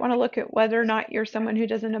you might want to look at whether or not you're someone who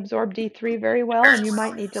doesn't absorb D3 very well, and you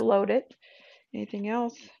might need to load it. Anything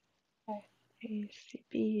else?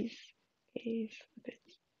 ACBs, A's,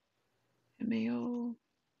 lipids, MAO,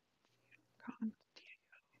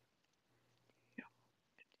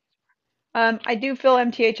 I do feel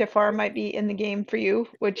MTHFR might be in the game for you,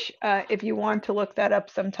 which if you want to look that up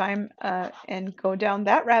sometime and go down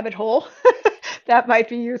that rabbit hole, that might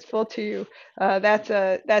be useful to you. That's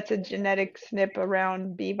a genetic snip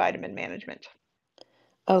around B vitamin management.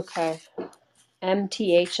 Okay.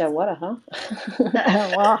 MTH, what a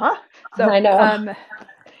Well, so I know.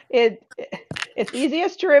 it it's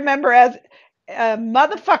easiest to remember as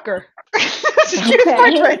motherfucker. Excuse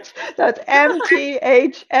my Okay. French. So it's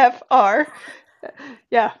MTHFR.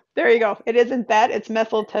 Yeah, there you go. It isn't that, it's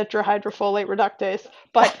methyl tetrahydrofolate reductase,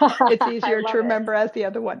 but it's I easier to love it. remember as the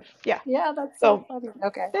other one. Yeah. Yeah, that's so So funny.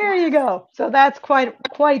 Okay. there you go. So that's quite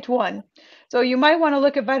one. So you might want to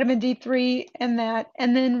look at vitamin D3 and that,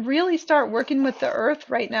 and then really start working with the earth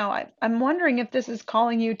right now. I'm wondering if this is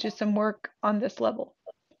calling you to some work on this level.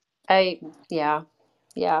 Yeah,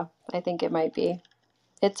 yeah, I think it might be.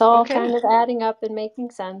 It's all Okay. kind of adding up and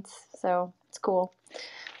making sense. So it's cool.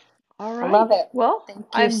 All I love right. it. Well, Thank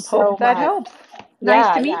you I so hope that much. helps. Nice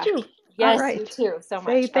Yeah, to meet yeah. you. All Yes, you right. too, so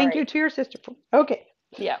Say much. All thank right. you to your sister. Okay.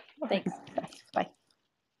 Yeah, All right. thanks. Bye. Bye.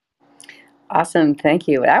 Awesome. Thank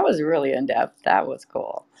you. That was really in depth. That was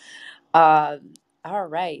cool. Uh, all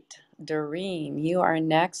right. Doreen, you are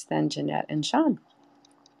next, then Jeanette and Sean.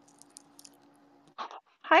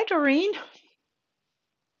 Hi, Doreen.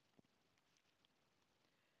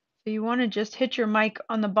 So you want to just hit your mic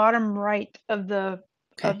on the bottom right of the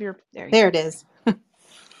Okay, of your there you there go. it is.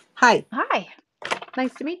 Hi, Hi.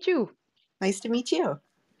 Nice to meet you. nice to meet you.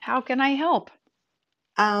 How can I help?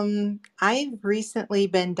 I've recently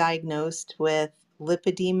been diagnosed with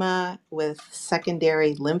lipedema with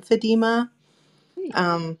secondary lymphedema. Hey,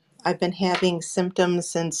 I've been having symptoms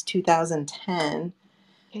since 2010,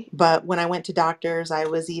 okay. but when I went to doctors, I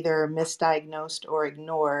was either misdiagnosed or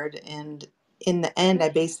ignored. And in the end, I Okay.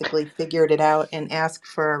 basically figured it out and asked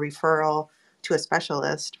for a referral to a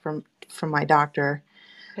specialist from my doctor.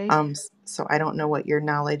 Okay. So I don't know what your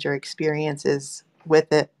knowledge or experience is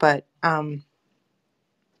with it, but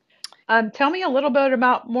Tell me a little bit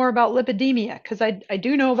about more about lipidemia, because I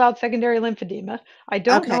do know about secondary lymphedema. I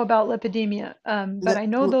don't okay. know about lipidemia, but Lip, I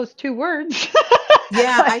know those two words.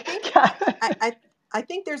 yeah, I Like, think yeah. I, I I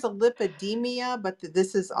think there's a lipedema, but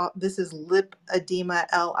this is lipedema,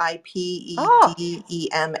 Oh,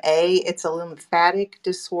 lipedema. It's a lymphatic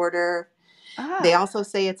disorder. They ah, also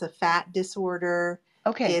say it's a fat disorder.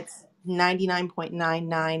 okay, It's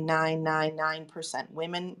 99.99999%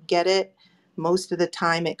 women get it. Most of the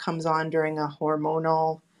time it comes on during a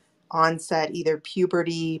hormonal onset, either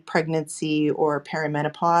puberty, pregnancy, or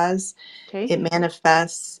perimenopause. okay. It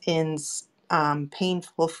manifests in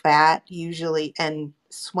painful fat, usually, and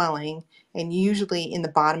swelling, and usually in the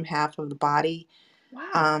bottom half of the body. Wow,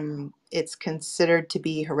 It's considered to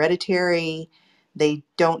be hereditary. They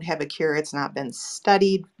don't have a cure. It's not been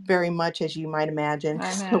studied very much, as you might imagine, I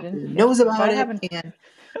because imagine. nobody Yeah. knows If I about it. haven't, And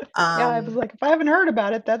yeah, I was like, if I haven't heard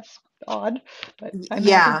about it, that's odd, but I'm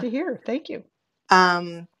happy yeah, to hear. Thank you.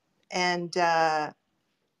 um, and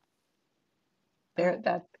There,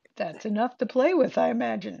 that's enough to play with, I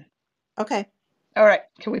imagine. okay, All right,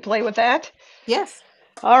 can we play with that? yes.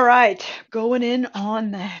 All right, going in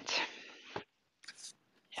on that.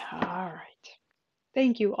 All right.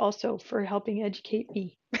 Thank you also for helping educate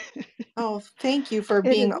me. Oh, thank you for It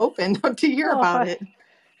being is, open to hear oh, about it.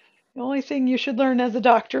 the only thing you should learn as a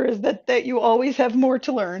doctor is that you always have more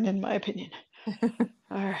to learn, in my opinion.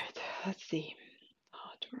 All right, let's see.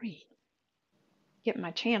 Oh, Doreen, get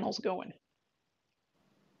my channels going.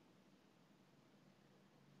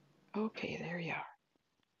 Okay, there you are.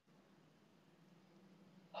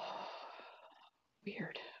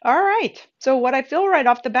 Weird. All right. So what I feel right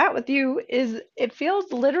off the bat with you is it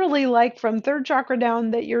feels literally like from third chakra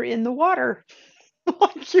down that you're in the water.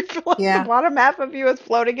 Like you feel like the Yeah. bottom half of you is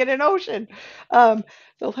floating in an ocean. Um,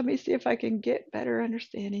 so let me see if I can get better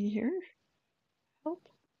understanding here. Help.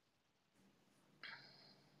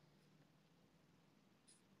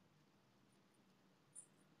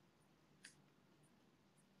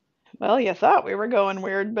 Well, you thought we were going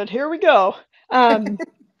weird, but here we go. Um,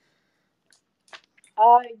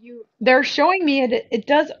 you they're showing me it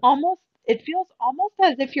does almost it feels almost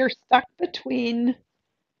as if you're stuck between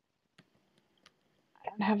I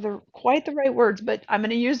don't have the quite the right words, but I'm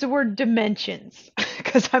going to use the word dimensions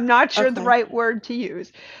because I'm not sure the Okay. right word to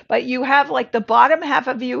use. But you have like the bottom half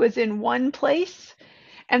of you is in one place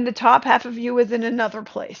and the top half of you is in another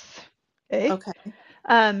place. Okay. Okay.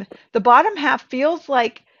 The bottom half feels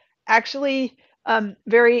like actually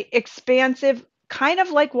very expansive, kind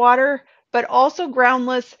of like water, but also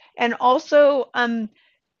groundless and also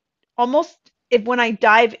almost if when I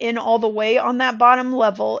dive in all the way on that bottom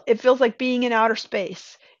level, it feels like being in outer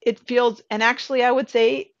space. It feels, and actually, I would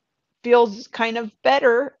say, feels kind of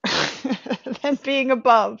better than being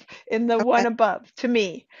above in the one Okay. above to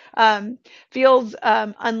me. Feels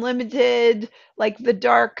unlimited, like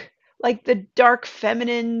the dark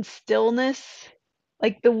feminine stillness.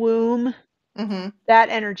 like the womb, Mm-hmm. that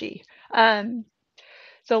energy.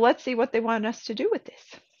 So let's see what they want us to do with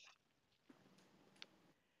this.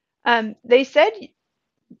 They said,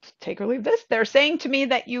 take or leave this. They're saying to me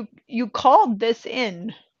that you called this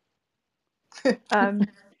in, um,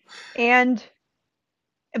 and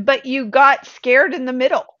but you got scared in the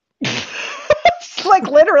middle, like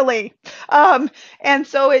literally, and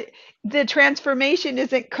so the transformation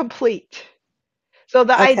isn't complete. So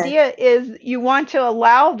the Okay. idea is you want to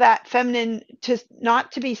allow that feminine to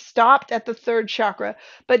not to be stopped at the third chakra,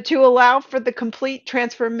 but to allow for the complete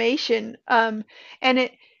transformation. And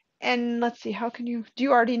it and let's see, how can you do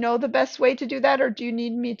you already know the best way to do that, or do you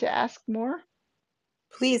need me to ask more?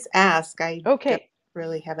 Please ask. I don't Okay,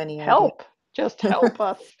 really have any idea. help. Just help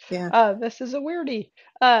us. Yeah. This is a weirdie.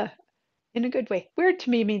 Uh, in a good way. Weird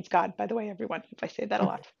to me means God, by the way, everyone, if I say that a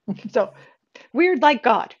lot. So weird like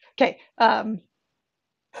God. Okay.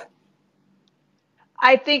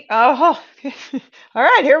 I think, oh, all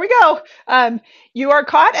right, here we go. You are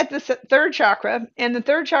caught at the third chakra, and the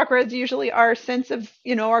third chakra is usually our sense of,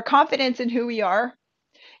 our confidence in who we are,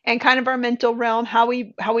 and kind of our mental realm, how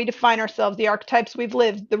we define ourselves, the archetypes we've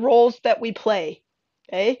lived, the roles that we play.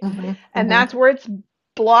 Okay, Mm-hmm. and Mm-hmm. that's where it's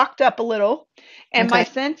blocked up a little. And my Okay.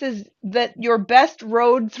 sense is that your best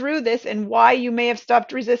road through this, and why you may have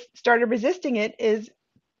started resisting it, is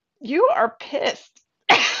you are pissed.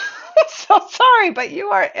 So sorry, but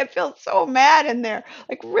it feels so mad in there,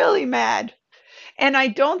 like really mad. And I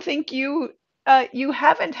don't think you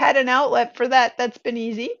haven't had an outlet for that that's been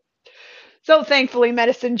easy. So thankfully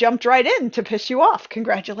medicine jumped right in to piss you off.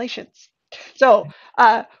 Congratulations. So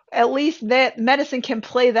at least that medicine can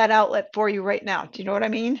play that outlet for you right now. Do you know what I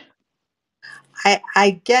mean?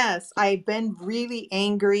 I guess I've been really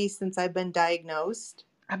angry since I've been diagnosed.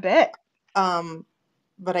 I bet.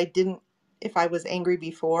 But I didn't, if I was angry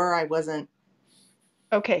before, I wasn't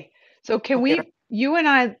Okay. So can aware. you and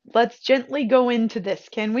I, let's gently go into this,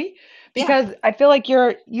 can we? Yeah. Because I feel like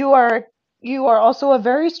you are also a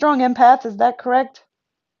very strong empath, is that correct?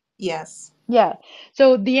 Yes. Yeah.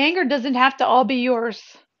 So the anger doesn't have to all be yours.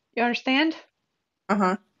 You understand?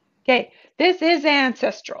 Uh-huh. Okay. This is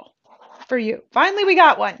ancestral for you. Finally we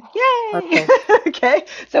got one. Yay. Okay. Okay.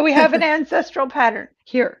 So we have an ancestral pattern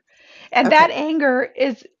here. And Okay. that anger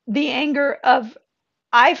is the anger of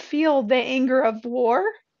I feel the anger of war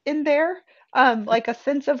in there, like a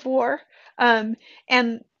sense of war,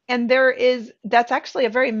 and that's actually a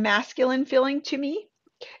very masculine feeling to me.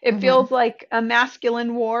 It Mm-hmm. feels like a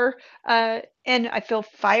masculine war, and I feel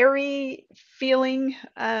fiery feeling,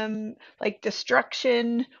 like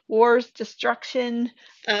destruction, wars, destruction.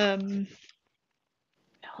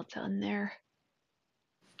 What's on there?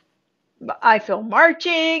 I feel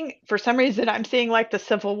marching. For some reason, I'm seeing like the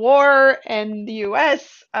Civil War and the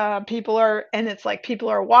U.S. And it's like people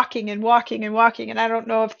are walking and walking and walking, and I don't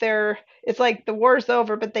know if it's like the war's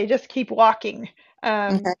over, but they just keep walking.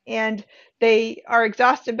 Okay. And they are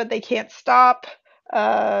exhausted, but they can't stop.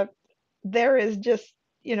 Uh, there is just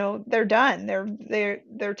they're done,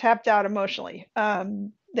 they're tapped out emotionally.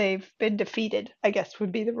 They've been defeated, I guess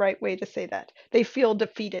would be the right way to say that. They feel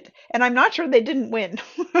defeated, and I'm not sure they didn't win.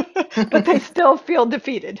 But they still feel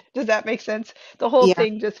defeated. Does that make sense? The whole Yeah.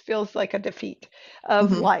 thing just feels like a defeat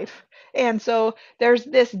of Mm-hmm. life. And so there's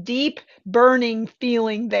this deep burning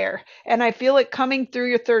feeling there, and I feel it coming through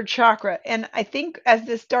your third chakra. And I think as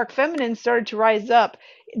this dark feminine started to rise up,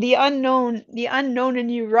 the unknown in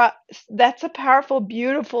you, that's a powerful,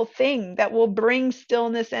 beautiful thing that will bring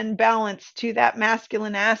stillness and balance to that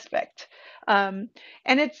masculine aspect.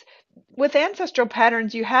 And it's with ancestral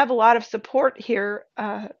patterns, you have a lot of support here.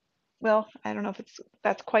 Well, I don't know if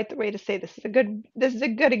that's quite the way to say this. This is a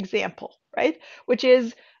good example, right? Which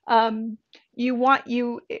is, um,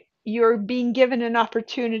 you're being given an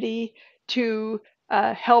opportunity to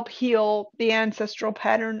help heal the ancestral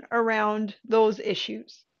pattern around those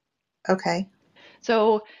issues. Okay.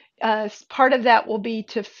 So part of that will be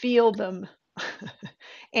to feel them.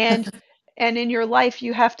 and and in your life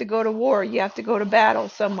you have to go to war, you have to go to battle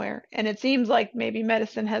somewhere, and it seems like maybe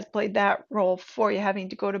medicine has played that role for you, having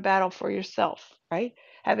to go to battle for yourself, right?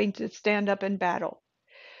 Having to stand up in battle.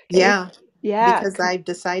 Okay. Yeah. Yeah. Because I've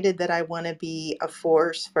decided that I want to be a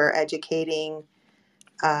force for educating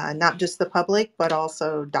not just the public, but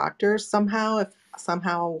also doctors somehow, if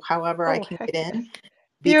somehow, however I Oh, can heck get yes. in,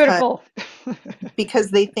 because Beautiful.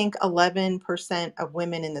 they think 11% of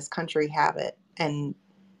women in this country have it. And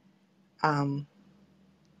um,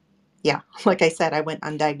 yeah, like I said, I went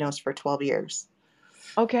undiagnosed for 12 years.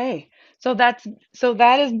 Okay. So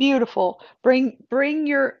that is beautiful. Bring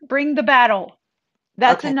the battle.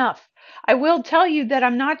 That's Okay. enough. I will tell you that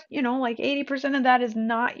I'm not, like 80% of that is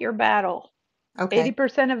not your battle. Okay.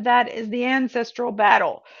 80% of that is the ancestral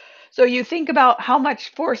battle. So you think about how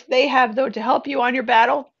much force they have, though, to help you on your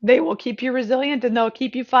battle. They will keep you resilient and they'll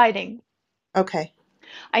keep you fighting. Okay.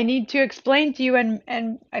 I need to explain to you,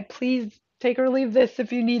 and I please take or leave this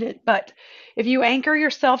if you need it. But if you anchor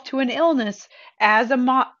yourself to an illness as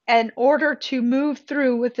in order to move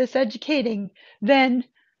through with this educating, then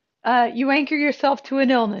you anchor yourself to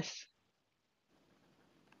an illness.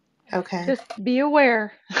 Okay. Just be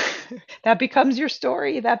aware. That becomes your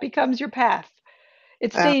story. That becomes your path.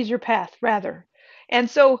 It stays your path, rather. And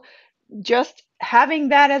so just having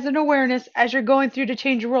that as an awareness as you're going through to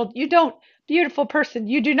change your world, beautiful person,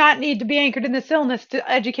 you do not need to be anchored in this illness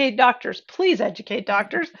to educate doctors. Please educate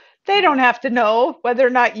doctors. They don't have to know whether or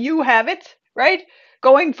not you have it, right?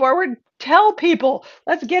 Going forward, tell people,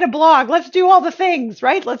 let's get a blog, let's do all the things,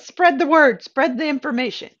 right? Let's spread the word, spread the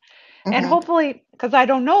information. And Mm-hmm. hopefully, because I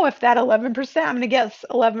don't know if that 11%, I'm going to guess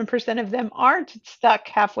 11% of them aren't stuck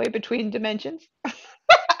halfway between dimensions.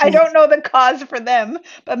 I Yeah. don't know the cause for them,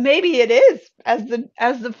 but maybe it is as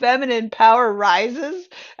the feminine power rises,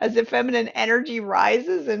 as the feminine energy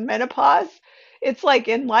rises in menopause. It's like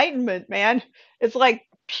enlightenment, man. It's like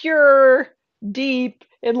pure, deep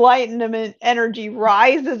enlightenment energy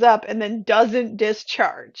rises up and then doesn't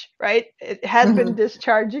discharge, right? It has been Mm-hmm.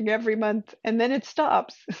 discharging every month and then it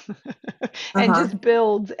stops and Uh-huh. just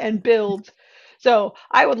builds and builds. So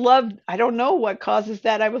I don't know what causes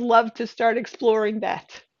that. I would love to start exploring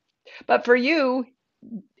that. But for you,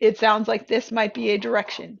 it sounds like this might be a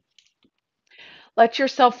direction. Let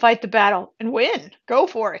yourself fight the battle and win. Go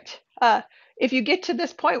for it. If you get to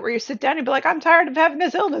this point where you sit down and be like, I'm tired of having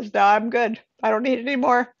this illness now, I'm good. I don't need it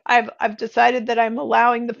anymore. I've decided that I'm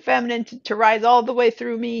allowing the feminine to rise all the way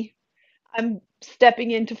through me. I'm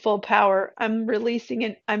stepping into full power. I'm releasing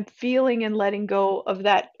it. I'm feeling and letting go of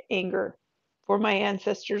that anger for my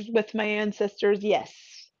ancestors, with my ancestors. Yes.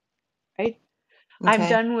 Right? I'm Okay.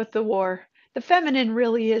 done with the war. The feminine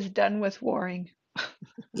really is done with warring.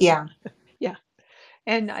 Yeah. Yeah.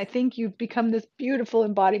 And I think you've become this beautiful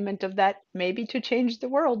embodiment of that, maybe to change the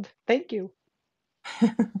world. Thank you.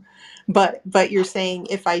 But you're saying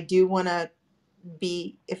if I do want to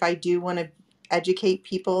educate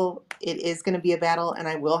people, it is going to be a battle and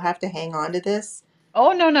I will have to hang on to this.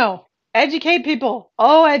 Oh, no, no. Educate people.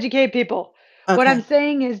 Oh, educate people. What I'm Okay.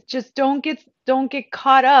 saying is just don't get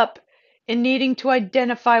caught up in needing to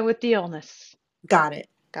identify with the illness. Got it.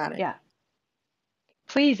 Got it. Yeah.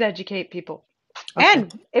 Please educate people. Okay.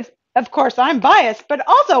 And if, of course, I'm biased, but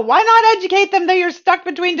also, why not educate them that you're stuck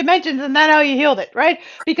between dimensions and that's how you healed it, right?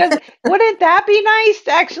 Because wouldn't that be nice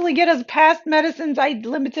to actually get us past medicine's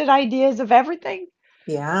limited ideas of everything?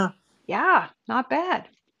 Yeah. Yeah, not bad.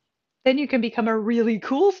 Then you can become a really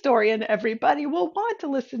cool story, and everybody will want to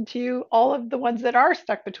listen to you, all of the ones that are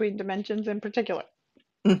stuck between dimensions in particular.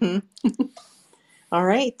 Mm-hmm. All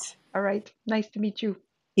right. All right. Nice to meet you.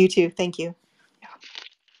 You too. Thank you. Yeah.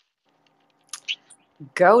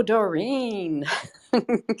 Go, Doreen.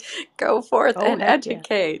 Go forth Oh, and heck yeah.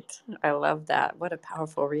 educate. I love that. What a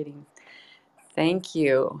powerful reading. Thank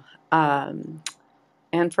you.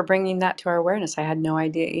 And for bringing that to our awareness. I had no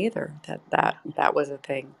idea either that was a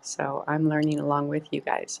thing. So I'm learning along with you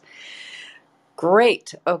guys.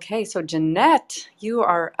 Great. Okay, so Jeanette, you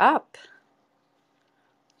are up.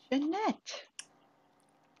 Jeanette.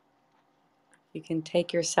 You can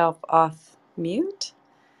take yourself off mute.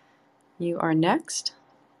 You are next.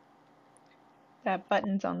 That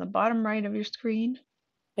button's on the bottom right of your screen.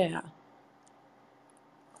 Yeah.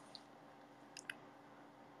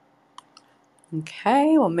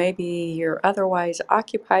 Okay, well, maybe you're otherwise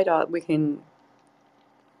occupied. We can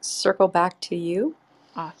circle back to you.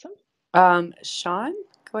 Awesome. Sean,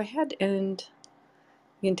 go ahead and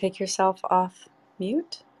you can take yourself off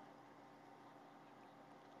mute.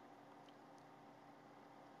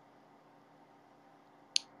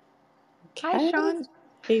 Okay. Hi, Sean.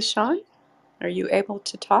 Hey, Sean, are you able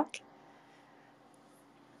to talk?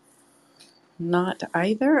 Not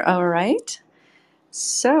either. All right.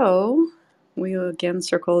 So we will again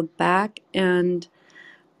circle back, and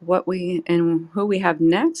who we have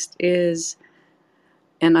next is,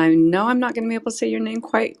 and I know I'm not going to be able to say your name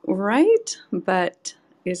quite right, but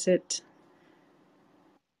is it?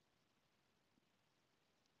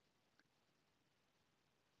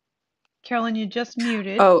 Carolyn, you just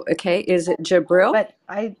muted. Oh, okay. Is it Jabril? But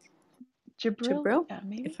Jabril? Jabril, Yeah,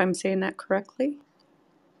 maybe. if I'm saying that correctly.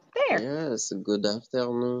 There. Yes, good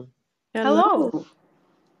afternoon. Hello. Hello.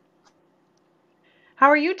 How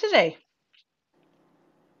are you today?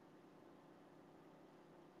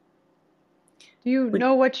 Do you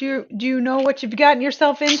know what you've gotten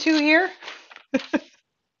yourself into here?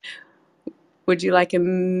 Would you like a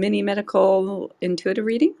mini medical intuitive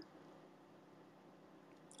reading?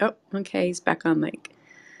 Oh, okay, he's back on mic.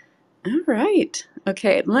 All right.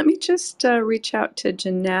 Okay, let me just reach out to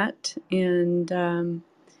Jeanette and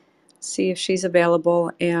see if she's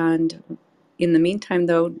available. And in the meantime,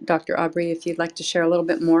 though, Dr. Aubrey, if you'd like to share a little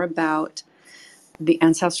bit more about the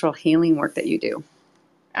ancestral healing work that you do.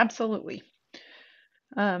 Absolutely.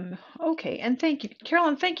 Okay, and thank you,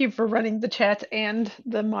 Carolyn. Thank you for running the chat and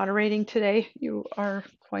the moderating today. You are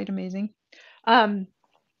quite amazing. The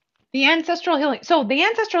ancestral healing. So the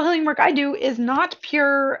ancestral healing work I do is not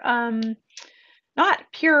pure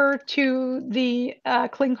to the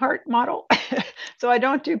Klinghardt model. So I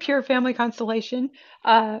don't do pure family constellation.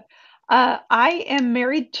 I am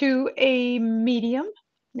married to a medium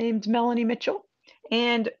named Melanie Mitchell.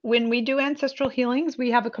 And when we do ancestral healings,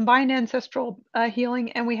 we have a combined ancestral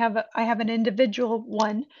healing, and I have an individual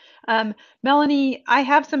one. Melanie, I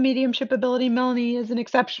have some mediumship ability. Melanie is an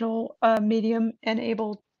exceptional medium and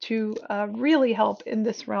able to really help in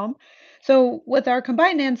this realm. So with our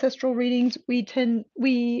combined ancestral readings,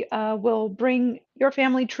 we will bring your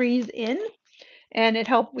family trees in, and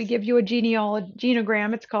we give you a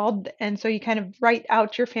genogram, it's called, and so you kind of write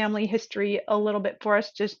out your family history a little bit for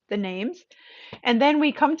us, just the names, and then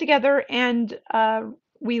we come together and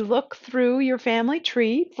we look through your family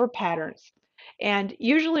tree for patterns. And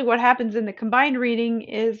usually, what happens in the combined reading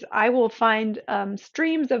is I will find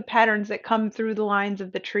streams of patterns that come through the lines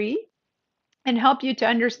of the tree and help you to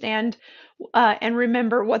understand and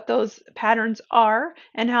remember what those patterns are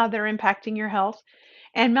and how they're impacting your health.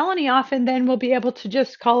 And Melanie often then will be able to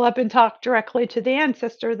just call up and talk directly to the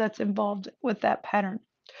ancestor that's involved with that pattern.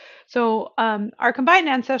 So our combined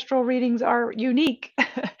ancestral readings are unique,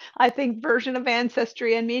 I think, version of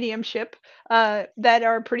ancestry and mediumship that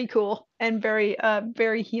are pretty cool and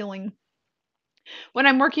very healing. When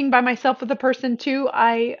I'm working by myself with a person too,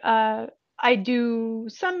 I do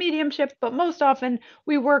some mediumship, but most often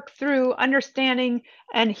we work through understanding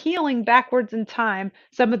and healing backwards in time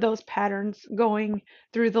some of those patterns going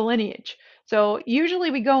through the lineage. So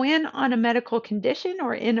usually we go in on a medical condition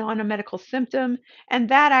or in on a medical symptom, and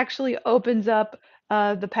that actually opens up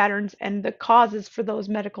the patterns and the causes for those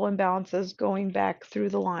medical imbalances going back through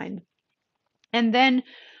the line. And then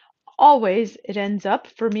always it ends up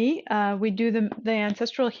for me, we do the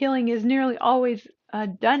ancestral healing is nearly always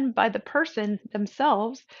done by the person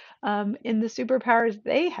themselves, in the superpowers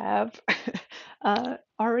they have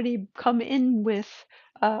already come in with,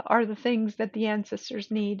 are the things that the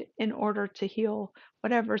ancestors need in order to heal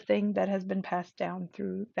whatever thing that has been passed down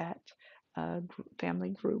through that family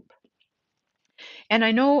group. And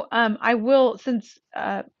I know I will, since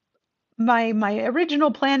my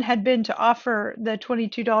original plan had been to offer the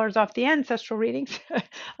 $22 off the ancestral readings,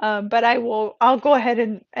 but I'll go ahead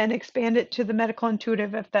and expand it to the medical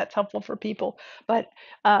intuitive if that's helpful for people. But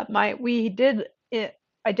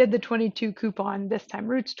I did the 22 coupon this time,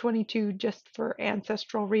 Roots 22, just for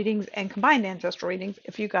ancestral readings and combined ancestral readings.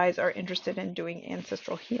 If you guys are interested in doing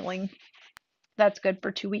ancestral healing, that's good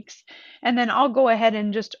for 2 weeks. And then I'll go ahead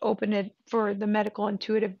and just open it for the medical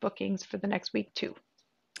intuitive bookings for the next week too.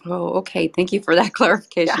 Oh, okay. Thank you for that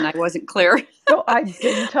clarification. Yeah. I wasn't clear. No, I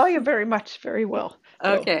didn't tell you very well.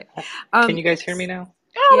 So, Okay. Can you guys hear me now?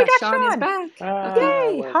 oh, we Yeah, got Sean is Sean. back.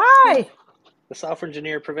 Okay. Yay! Works. Hi. The software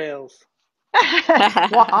engineer prevails.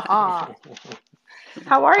 Wahaha.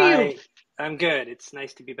 How are you? I'm good. It's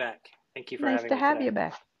nice to be back. Thank you for Nice having to me have today. you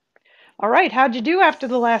back. All right, how'd you do after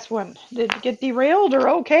the last one? Did you get derailed or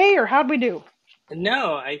okay, or how'd we do?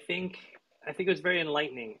 No, I think it was very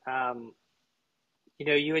enlightening.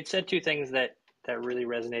 You had said two things that really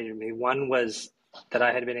resonated with me. One was that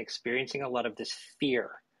I had been experiencing a lot of this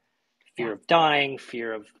fear of dying,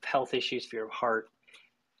 fear of health issues, fear of heart.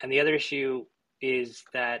 And the other issue is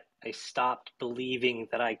that I stopped believing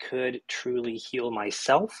that I could truly heal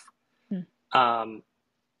myself.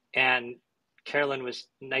 And Carolyn was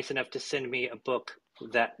nice enough to send me a book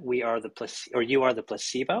that You Are the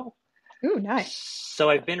Placebo. Ooh, nice.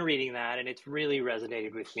 So I've been reading that, and it's really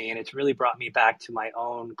resonated with me, and it's really brought me back to my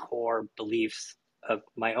own core beliefs of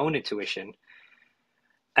my own intuition.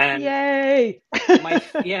 And yay!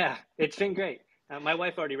 Yeah, it's been great. My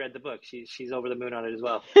wife already read the book. She's over the moon on it as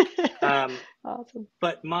well. Awesome.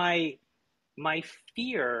 But my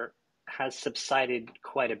fear has subsided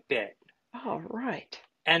quite a bit. All right.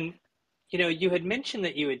 And you had mentioned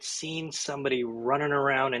that you had seen somebody running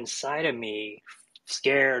around inside of me,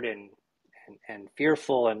 scared and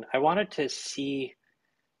fearful, and I wanted to see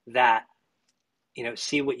that,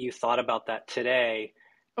 see what you thought about that today.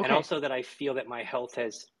 and also that I feel that my health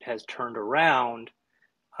has turned around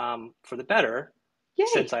for the better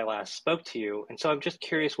since Yay. I last spoke to you. And so I'm just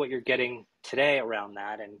curious what you're getting today around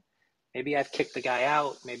that. And maybe I've kicked the guy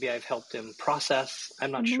out. Maybe I've helped him process.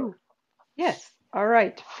 I'm not sure. Move. Yes. All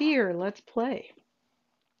right. Fear. Let's play.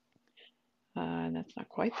 That's not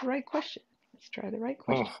quite the right question. Let's try the right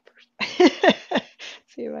question first.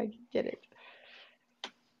 See if I can get it.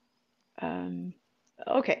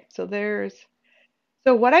 Okay.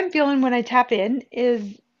 So what I'm feeling when I tap in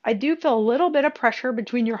is I do feel a little bit of pressure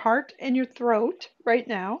between your heart and your throat right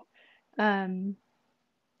now.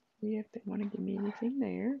 See if they want to give me anything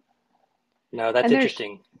there. No, that's And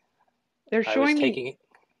interesting. they're I was showing me. taking,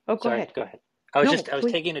 Oh, go sorry, ahead. go ahead. I No, was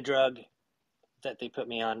please. taking a drug that they put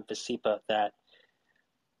me on, Visipa, that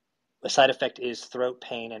the side effect is throat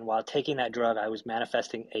pain. And while taking that drug, I was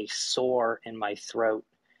manifesting a sore in my throat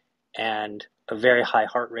and a very high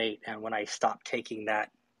heart rate. And when I stopped taking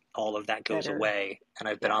that, all of that goes Better. away. And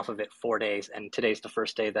I've been Yeah. off of it 4 days. And today's the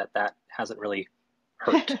first day that hasn't really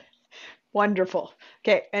hurt. Wonderful.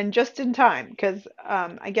 Okay, and just in time, because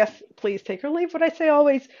I guess please take or leave what I say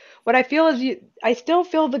always. What I feel is I still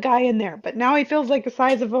feel the guy in there, but now he feels like the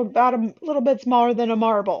size of about a little bit smaller than a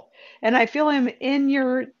marble. And I feel him in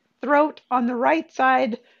your throat on the right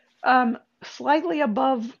side, slightly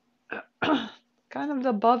above, kind of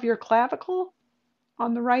above your clavicle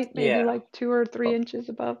on the right, maybe Yeah, like 2 or 3 inches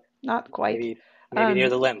above. Not quite. maybe near Um,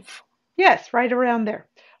 the lymph. Yes, right around there.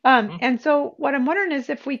 Hmm. And so what I'm wondering is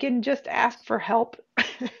if we can just ask for help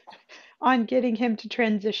on getting him to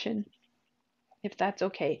transition, if that's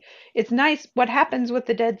okay. It's nice what happens with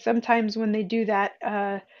the dead sometimes when they do that.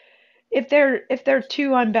 If they're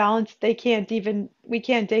too unbalanced, we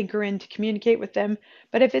can't anchor in to communicate with them.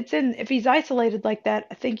 But if he's isolated like that,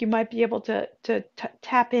 I think you might be able to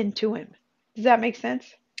tap into him. Does that make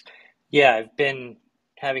sense? Yeah, I've been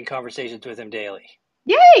having conversations with him daily.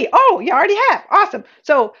 Yay! Oh, you already have. Awesome.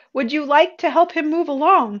 So, would you like to help him move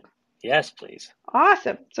along? Yes, please.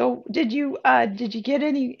 Awesome. So did you get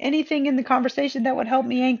anything in the conversation that would help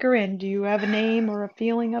me anchor in? Do you have a name or a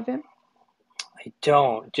feeling of him? I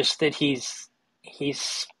don't. Just that he's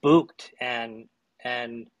spooked and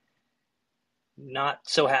not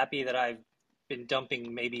so happy that I've been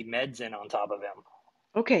dumping maybe meds in on top of him.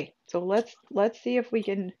 Okay, so let's see if we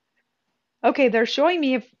can. Okay, they're showing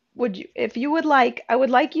me if you would like, I would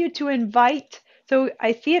like you to invite. So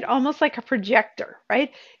I see it almost like a projector,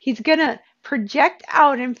 right? He's gonna project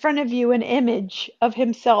out in front of you an image of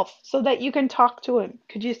himself so that you can talk to him.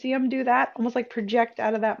 Could you see him do that? Almost like project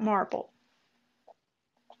out of that marble.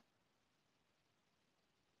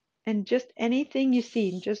 And just anything you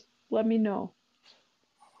see, just let me know.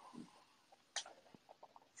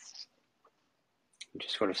 I'm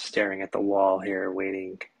just sort of staring at the wall here,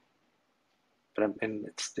 waiting, but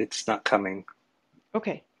it's not coming.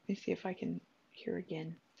 Okay, let me see if I can hear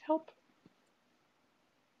again. Help.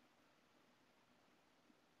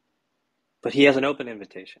 But he has an open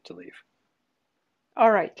invitation to leave.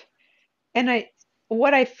 All right. And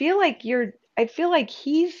what I feel like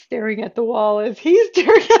he's staring at the wall as he's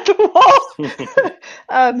staring at the wall.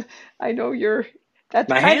 I know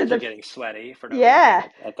that's My kind of hands are the, getting sweaty for no reason yeah.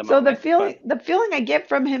 at the So the moment, feeling but the feeling I get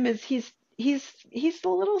from him is he's a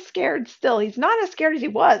little scared still. He's not as scared as he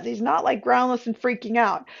was. He's not like groundless and freaking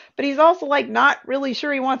out, but he's also like not really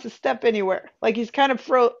sure he wants to step anywhere. Like he's kind of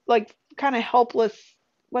kind of helpless.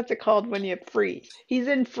 What's it called when you freeze? He's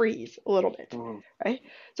in freeze a little bit, right?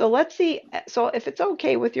 So let's see. So if it's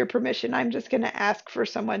okay with your permission, I'm just going to ask for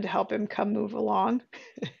someone to help him come move along.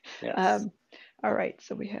 yes. um, all right.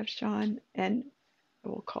 So we have Sean, and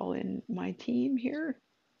we'll call in my team here.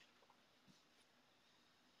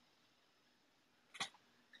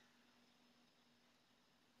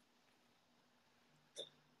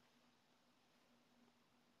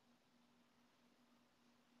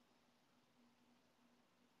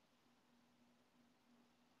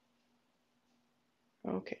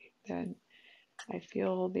 Okay, then I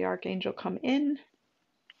feel the archangel come in,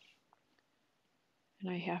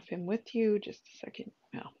 and I have him with you. Just a second.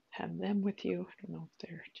 Well, have them with you. I don't know if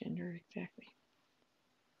their gender exactly.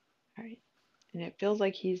 All right, and it feels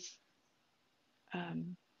like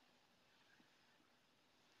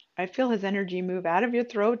I feel his energy move out of your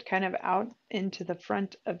throat, kind of out into the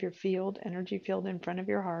front of your energy field in front of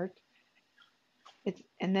your heart.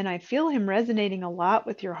 And then I feel him resonating a lot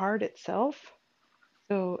with your heart itself.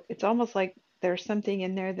 So it's almost like there's something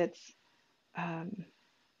in there that's um,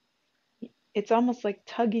 it's almost like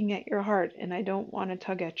tugging at your heart, and I don't want to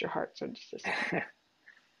tug at your heart. So just a second.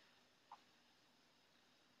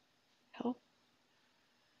 Help.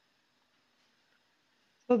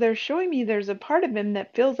 So they're showing me there's a part of him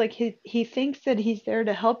that feels like he thinks that he's there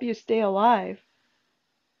to help you stay alive.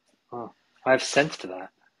 Oh, I've sensed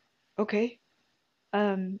that. Okay.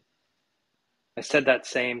 I said that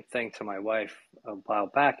same thing to my wife a while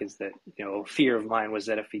back, is that, a fear of mine was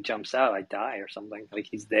that if he jumps out, I die or something. Like,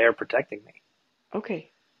 he's there protecting me.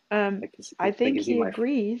 Okay. Like, I think is he he my...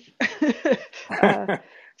 agrees. uh,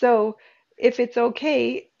 so if it's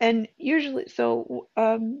okay, and usually,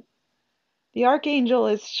 the archangel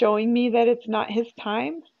is showing me that it's not his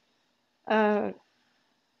time.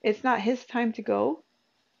 It's not his time to go,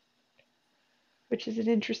 which is an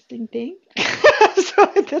interesting thing. So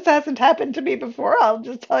this hasn't happened to me before. I'll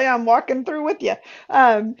just tell you, I'm walking through with you.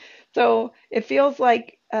 So it feels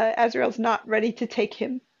like Azrael's not ready to take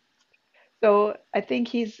him. So I think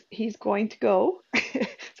he's going to go.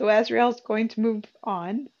 So Azrael's going to move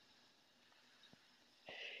on,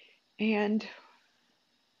 and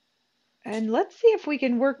let's see if we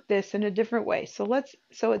can work this in a different way. So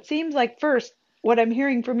it seems like first what I'm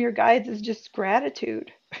hearing from your guides is just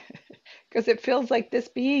gratitude, because it feels like this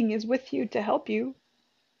being is with you to help you,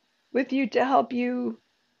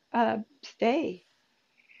 stay.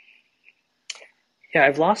 Yeah,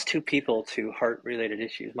 I've lost two people to heart-related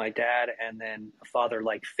issues. My dad, and then a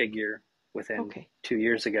father-like figure within Okay, 2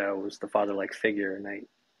 years ago was the father-like figure, and I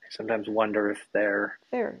sometimes wonder if they're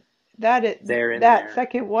there. in That there.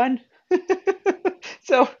 second one.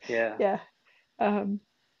 So Yeah. yeah. Um,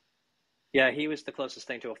 Yeah, he was the closest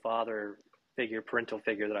thing to a father figure, parental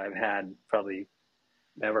figure that I've had probably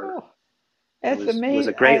ever. oh, It that's was a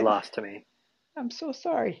amazing. great loss to me. I'm so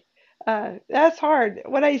sorry. That's hard.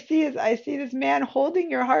 What I see is I see this man holding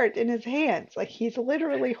your heart in his hands, like he's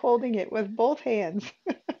literally holding it with both hands.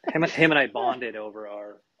 Him and I bonded over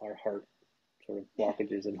our heart sort of Yeah.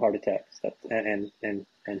 blockages and heart attacks,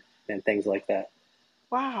 and things like that.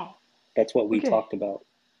 Wow. That's what we Okay. talked about.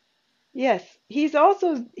 Yes. He's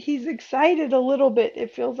excited a little bit.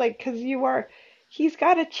 It feels like because he's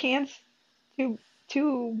got a chance to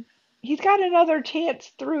to he's got another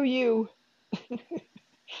chance through you,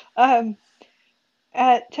 um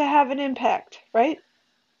to have an impact, right?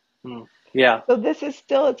 Hmm. Yeah, So this is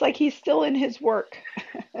still, it's like he's still in his work.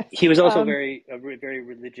 he was also Um, a very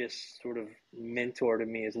religious sort of mentor to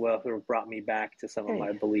me as well, sort of brought me back to some of okay.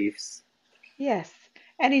 my beliefs. Yes.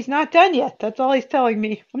 And he's not done yet. That's all he's telling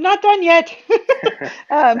me. I'm not done yet.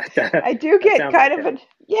 um, that, I do that get sounds kind like of him. a,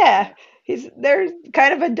 yeah, Yeah, there's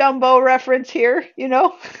kind of a Dumbo reference here, you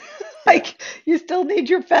know? yeah, Like you still need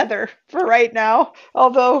your feather for right now.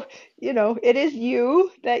 Although, it is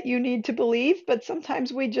you that you need to believe, but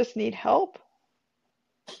sometimes we just need help.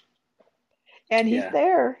 And he's yeah.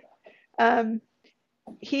 there. Um,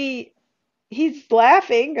 he he's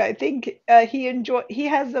laughing. I think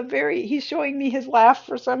he's showing me his laugh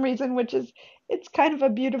for some reason, which is, it's kind of a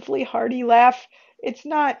beautifully hearty laugh. It's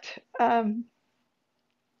not um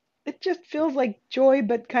it just feels like joy,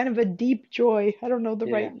 but kind of a deep joy. I don't know the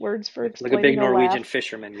Yeah. right words for Like a big explaining a Norwegian laugh.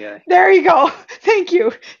 fisherman guy. There you go. Thank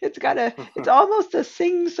you. It's almost a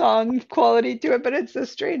sing-song quality to it, but it's a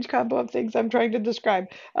strange combo of things I'm trying to describe.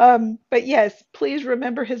 But yes, please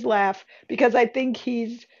remember his laugh, because I think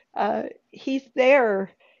he's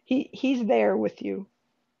there. He's there with you.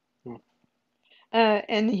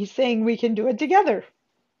 And he's saying we can do it together.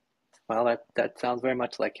 Well, that sounds very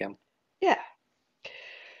much like him. Yeah.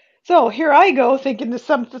 So here I go thinking that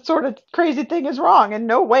some sort of crazy thing is wrong, and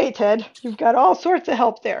no way, Ted. You've got all sorts of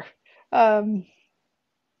help there. Um,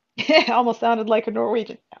 it almost sounded like a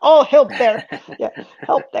Norwegian. Oh, help there. Yeah,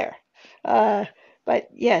 help there. Uh, but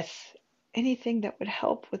yes, anything that would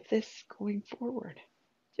help with this going forward.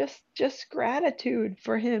 Just gratitude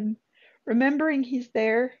for him, remembering he's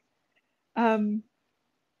there. Um,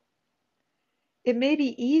 it may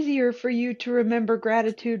be easier for you to remember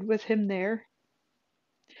gratitude with him there.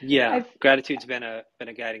 Yeah, I've gratitude's been a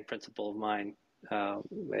guiding principle of mine,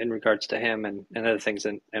 in regards to him and other things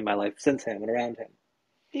in my life since him and around him,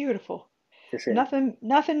 Beautiful. for sure.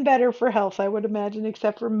 Nothing better for health, I would imagine,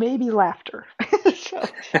 except for maybe laughter. So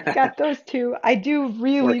got those two. I do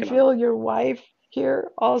really Working on it. feel your wife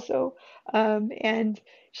here also. And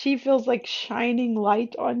she feels like shining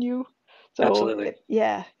light on you. So Absolutely.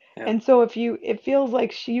 yeah. Yeah. And so it feels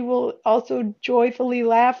like she will also joyfully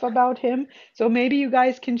laugh about him. So maybe you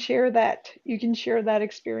guys can share that. You can share that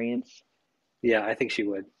experience. Yeah, I think she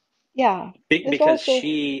would. Yeah. This Because also,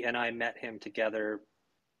 she and I met him together.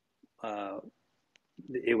 Uh,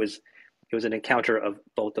 it was an encounter of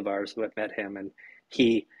both of ours who had met him, and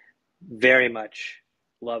he very much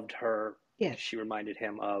loved her yes, because she reminded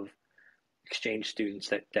him of exchange students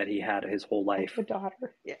that he had his whole like life. a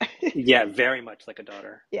daughter. Yeah. Yeah, very much like a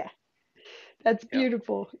daughter. Yeah. That's Yeah.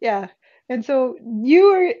 beautiful. Yeah. And so you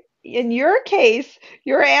are, in your case,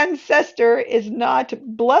 your ancestor is not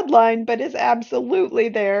bloodline, but is absolutely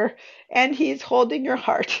there, and he's holding your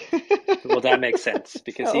heart. Well, that makes sense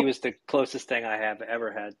because he So was the closest thing I have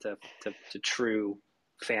ever had to true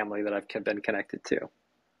family that I've been connected to.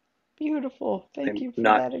 beautiful. Thank I'm you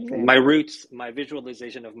for not that my example. roots, my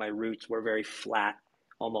visualization of my roots were very flat,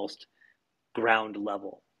 almost ground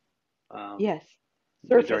level Yes.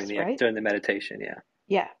 during Surface, the right? during the meditation. Yeah,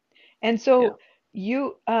 Yeah. And yeah, so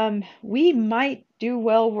we might do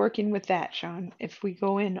well working with that, Sean, if we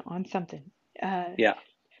go in on something. Uh, yeah,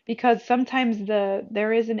 because sometimes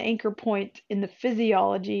there is an anchor point in the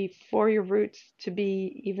physiology for your roots to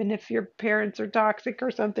be, even if your parents are toxic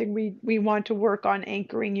or something, we want to work on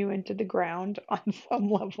anchoring you into the ground on some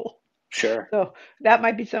level. sure. So that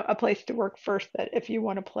might be a place to work first, that if you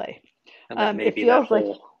want to play. And that may It be that feels like,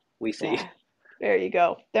 hole we see. yeah, there you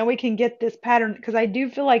go. Then we can get this pattern, because I do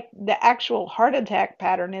feel like the actual heart attack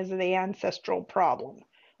pattern is the ancestral problem.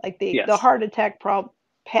 Like the Yes, heart attack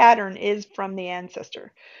pattern is from the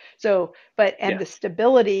ancestor. So, and the yes,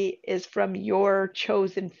 stability is from your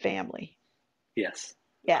chosen family. yes,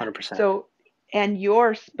 Yeah. 100%. So,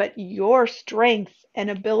 but your strengths and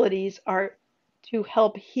abilities are to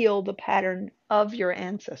help heal the pattern of your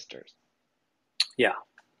ancestors. Yeah,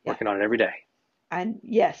 Yeah. working on it every day. And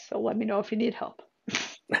yes, so let me know if you need help.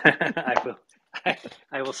 I will.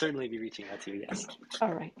 I will certainly be reaching out to you. Yes.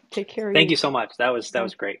 All right. Take care of Thank you you. so much. That was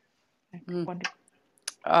Oh, great. Mm. wonderful.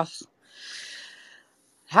 Oh,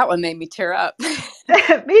 that one made me tear up.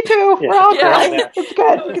 Me too. Yeah, We're all we're all Yeah, crying. there. It's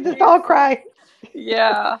good. that We was can just all beautiful. cry.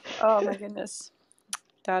 Yeah. Oh my goodness.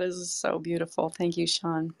 That is so beautiful. Thank you,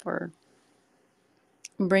 Sean, for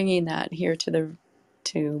bringing that here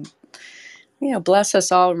to bless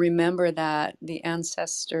us all. Remember that the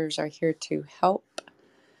ancestors are here to help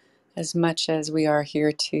as much as we are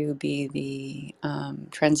here to be the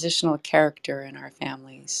transitional character in our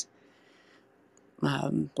family's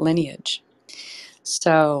lineage.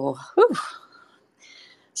 So, whew.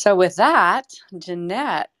 So with that,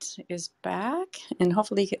 Jeanette is back, and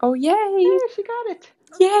hopefully, oh yay, There, she got it.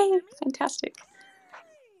 Oh, can you yay, hear me? fantastic.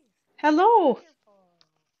 Yay! Hello. Wonderful.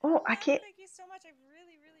 Oh, I Hello, can't. thank you so much. I've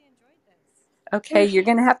really, really enjoyed this. Okay, There you're she.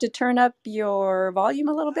 going to have to turn up your volume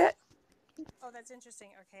a little bit. Oh, that's interesting.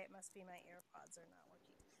 Okay, it must be my AirPods are not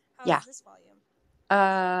working. Yeah. How's this volume?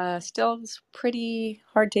 Still pretty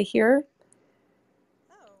hard to hear.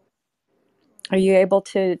 Oh. Are you able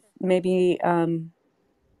to maybe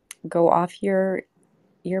go off your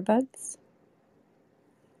earbuds?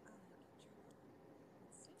 I can try.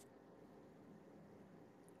 Let's see.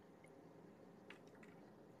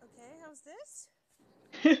 Okay, how's this?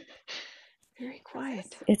 Very How's quiet.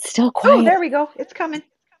 this? It's still Oh, quiet. there we go. It's coming.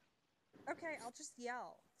 Okay, I'll just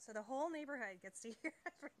yell so the whole neighborhood gets to hear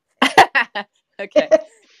everything. Okay.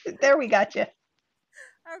 There we got you.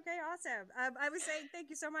 Okay, awesome. I was saying thank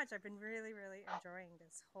you so much. I've been really, really enjoying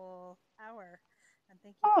this whole hour, and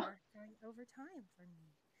thank you Oh, for going over time for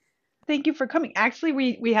me. thank you for coming. Actually,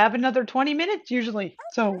 we have another 20 minutes usually.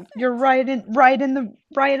 Oh, So you're perfect.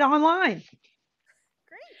 right online.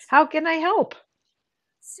 Great. How can I help?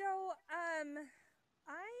 So,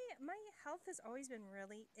 my health has always been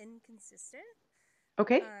really inconsistent.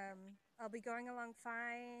 Okay. I'll be going along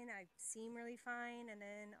fine. I seem really fine, and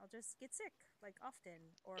then I'll just get sick like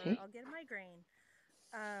often, or Okay. I'll get a migraine.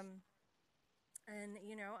 Um, and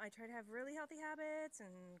I try to have really healthy habits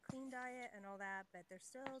and clean diet and all that, but there's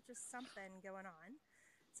still just something going on.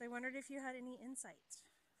 So I wondered if you had any insight.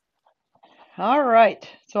 All right.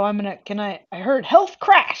 So I heard health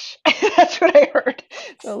crash. That's what I heard.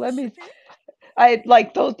 So Okay. I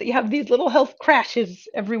like those that you have these little health crashes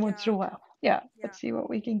every once in Yeah. a while. Yeah. Yeah. Let's see what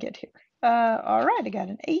we can get here. All right. I got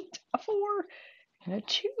an 8, a 4, and a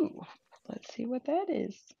 2. Let's see what that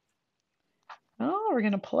is. Oh, we're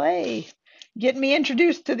going to play. Get me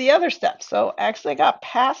introduced to the other stuff. So actually I got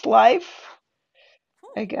past life.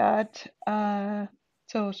 Cool. I got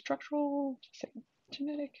so structural, just a second,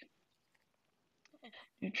 genetic,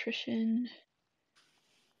 nutrition,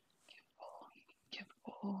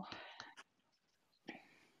 chemical.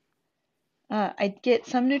 I get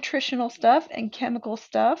some nutritional stuff and chemical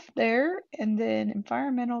stuff there, and then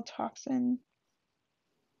environmental toxin.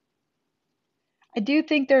 I do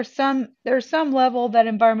think there's some level that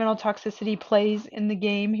environmental toxicity plays in the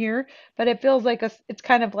game here, but it feels like it's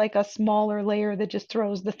kind of like a smaller layer that just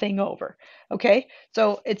throws the thing over. Okay,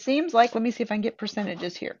 so it seems like, let me see if I can get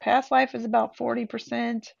percentages here. Past life is about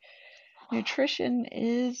 40%. Nutrition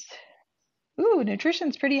is,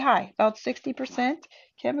 nutrition's pretty high, about 60%.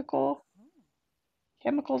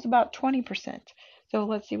 Chemicals about 20%. So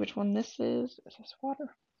let's see which one this is. Is this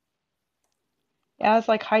water? Yeah, it's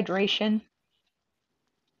like hydration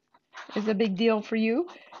is a big deal for you.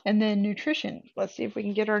 And then nutrition. Let's see if we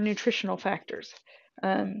can get our nutritional factors.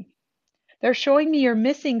 Um, they're showing me you're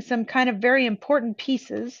missing some kind of very important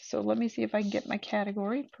pieces. So let me see if I can get my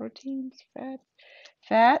category. Proteins,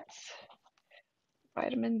 fats,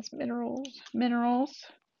 vitamins, minerals.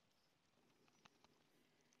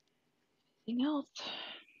 Anything else?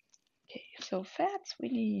 Okay, so fats we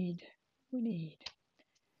need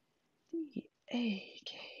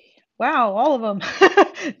D-A-K. Wow, all of them.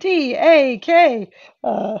 D-A-K.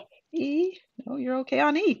 E. No, you're okay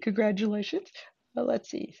on E. Congratulations. Let's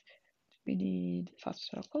see. We need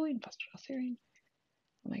phosphatidylcholine, phosphatidylserine,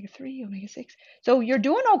 omega-3, omega-6. So you're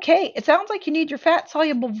doing okay. It sounds like you need your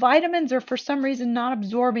fat-soluble vitamins or for some reason not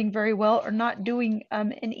absorbing very well or not doing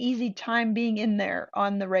an easy time being in there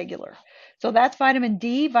on the regular. So that's vitamin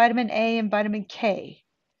D, vitamin A, and vitamin K.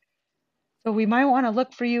 So we might want to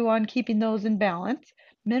look for you on keeping those in balance.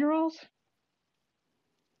 Minerals.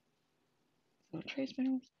 So trace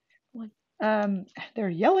minerals. Um, they're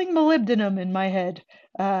yelling molybdenum in my head.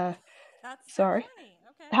 That's so Sorry. funny.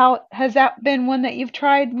 Okay. How has that been one that you've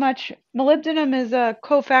tried much? Molybdenum is a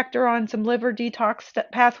cofactor on some liver detox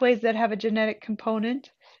pathways that have a genetic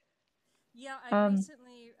component. Yeah, I Um,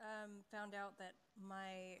 recently found out that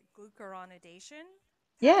my glucuronidation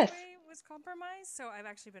yes. pathway was compromised. So I've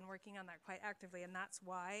actually been working on that quite actively, and that's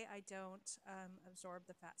why I don't absorb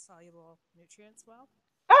the fat soluble nutrients well.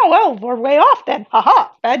 Oh, well, we're way off then. Haha,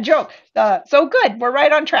 bad joke. So good. We're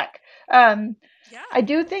right on track. Yeah. I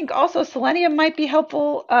do think also selenium might be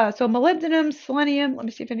helpful. So molybdenum, selenium, let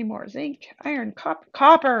me see if any more. Zinc, iron,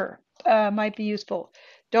 copper might be useful.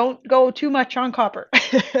 Don't go too much on copper.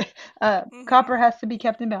 Mm-hmm. Copper has to be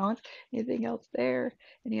kept in balance. Anything else there?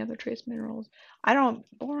 Any other trace minerals?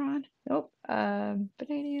 Boron, nope.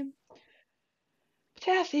 Vanadium,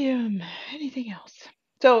 potassium, anything else?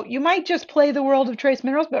 So you might just play the world of trace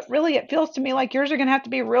minerals, but really it feels to me like yours are going to have to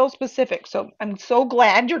be real specific. So I'm so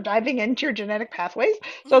glad you're diving into your genetic pathways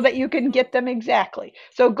so that you can get them exactly.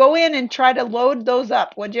 So go in and try to load those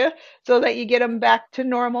up, would you? So that you get them Okay. back to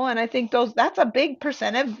normal. And I think that's a big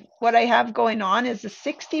percent of what I have going on is the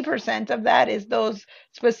 60% of that is those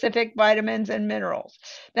specific vitamins and minerals.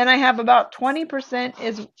 Then I have about Interesting. 20%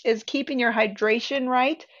 is keeping your hydration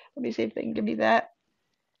right. Let me see if they can give me that.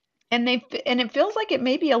 And it feels like it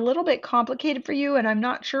may be a little bit complicated for you, and I'm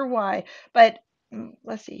not sure why. But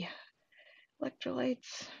let's see,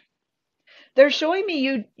 electrolytes. They're showing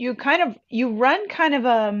me you run kind of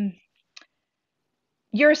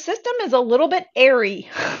your system is a little bit airy.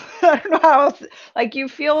 I don't know how else, like you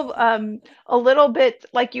feel a little bit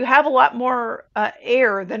like you have a lot more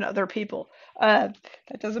air than other people. That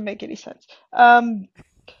doesn't make any sense.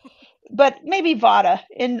 But maybe Vata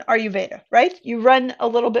in Ayurveda, right? You run a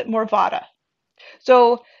little bit more Vata.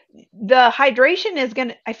 So the hydration is going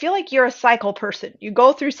to, I feel like you're a cycle person. You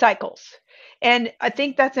go through cycles. And I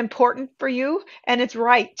think Mm-hmm. that's important for you. And it's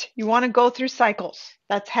right. You want to go through cycles.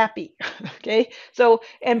 That's happy. Okay. So,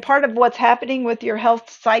 and Okay. part of what's happening with your health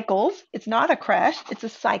cycles, it's not a crash, it's a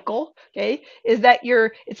cycle. Okay. Is that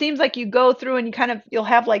it seems like you go through and you'll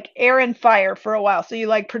have like air and fire for a while. So you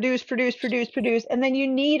like produce. And then you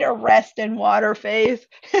need a rest and water phase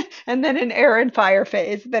and then an air and fire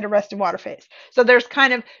phase, then a rest and water phase. So there's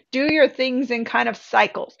kind of do your things in kind of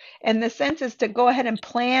cycles. And the sense is to go ahead and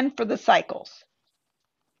plan for the cycles.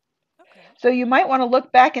 Okay. So you might want to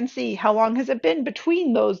look back and see how long has it been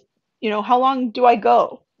between those, how long do I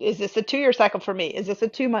go? Is this a 2-year cycle for me? Is this a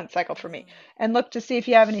 2-month cycle for me? Mm. And look to see if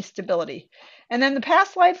you have any stability. And then the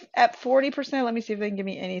past life at 40%, let me see if they can give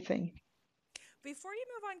me anything. Before you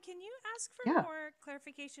move on, can you ask for Yeah, more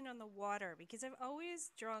clarification on the water? Because I've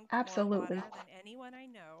always drunk more absolutely. water than anyone I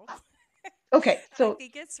know. Okay, And I so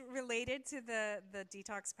think it's related to the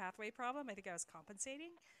detox pathway problem. I think I was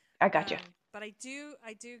compensating. I got you. But I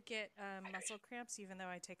do get muscle cramps even though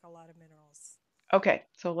I take a lot of minerals. Okay,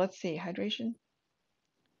 so let's see. Hydration.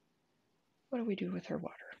 What do we do with her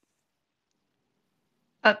water?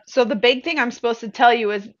 So the big thing I'm supposed to tell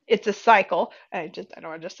you is it's a cycle. I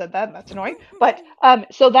know I just said that, and that's annoying. But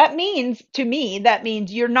so that means to me, that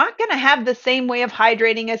means you're not going to have the same way of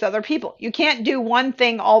hydrating as other people. You can't do one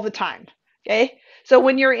thing all the time. Okay. So Okay.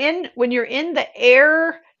 when you're in the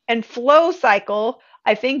air and flow cycle,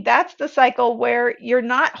 I think that's the cycle where you're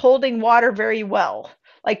not holding water very well.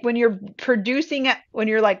 Like when you're producing it, when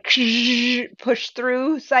you're like push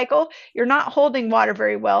through cycle, you're not holding water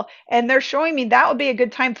very well. And they're showing me that would be a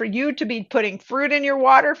good time for you to be putting fruit in your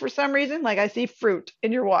water for some reason. Like I see fruit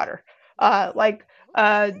in your water. Uh, Ooh, like, okay.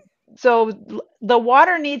 uh, so the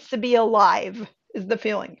water needs to be alive is the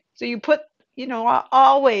feeling. So you put,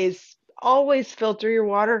 always filter your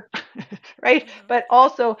water, right? But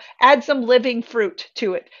also add some living fruit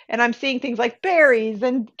to it. And I'm seeing things like berries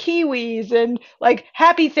and kiwis and like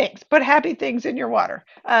happy things. Put happy things in your water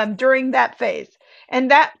during that phase.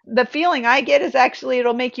 And that the feeling I get is actually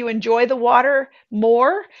it'll make you enjoy the water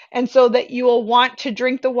more. And so that you will want to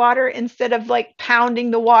drink the water instead of like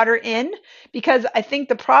pounding the water in, because I think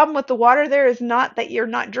the problem with the water there is not that you're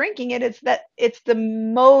not drinking it, it's that it's the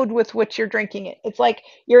mode with which you're drinking it. It's like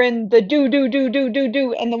you're in the do,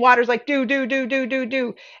 and the water's like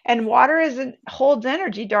do. And water isn't holds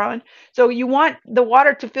energy, darling. So you want the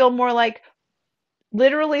water to feel more like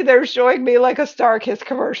literally they're showing me like a Starkist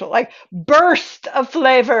commercial, like burst of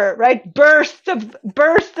flavor, right? Burst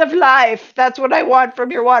of life. That's what I want from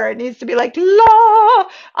your water. It needs to be like, la,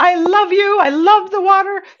 I love you, I love the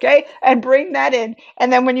water. Okay. And bring that in.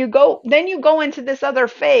 And then then you go into this other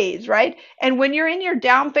phase, right? And when you're in your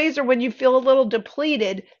down phase or when you feel a little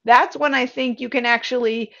depleted, that's when I think you can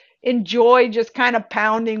actually enjoy just kind of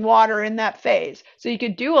pounding water in that phase. So you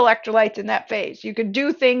could do electrolytes in that phase. You could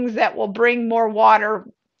do things that will bring more water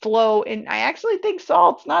flow in. I actually think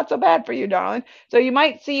salt's not so bad for you, darling. So you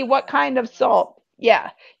might see what kind of salt.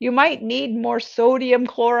 Yeah, you might need more sodium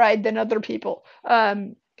chloride than other people.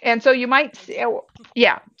 And so you might see,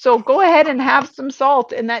 yeah. So go ahead and have some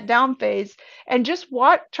salt in that down phase and just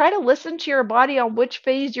try to listen to your body on which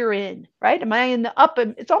phase you're in, right? Am I in the up?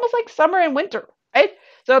 And it's almost like summer and winter, right?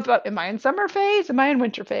 So am I in summer phase? Am I in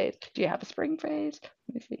winter phase? Do you have a spring phase?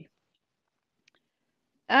 Let me see.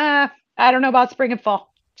 I don't know about spring and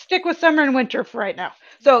fall. Stick with summer and winter for right now.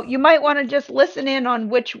 So you might want to just listen in on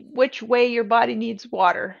which way your body needs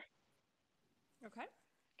water. Okay.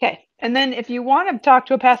 Okay. And then if you want to talk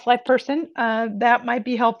to a past life person, that might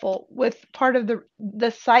be helpful with part of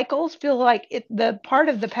the cycles. Feel like the part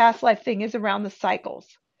of the past life thing is around the cycles.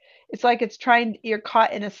 It's like you're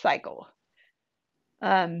caught in a cycle.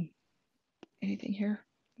 Anything here?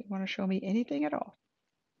 You want to show me anything at all?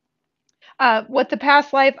 With the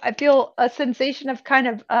past life, I feel a sensation of kind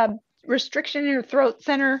of restriction in your throat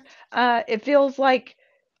center. It feels like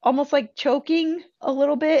almost like choking a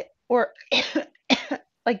little bit or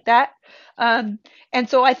like that. And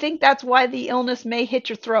so I think that's why the illness may hit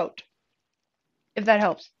your throat, if that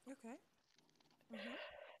helps. Okay.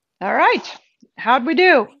 All right. How'd we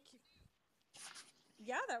do? Thank you.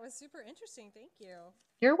 Yeah, that was super interesting. Thank you.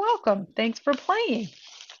 You're welcome. Thanks for playing.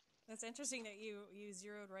 That's interesting that you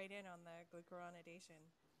zeroed right in on the glucuronidation.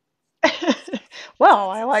 Well,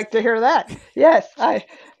 I like to hear that. Yes, I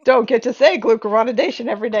don't get to say glucuronidation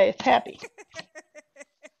every day. It's happy.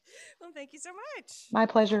 Well, thank you so much. My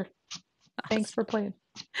pleasure. Thanks for playing.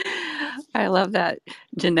 I love that.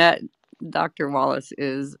 Jeanette, Dr. Wallace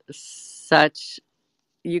is such,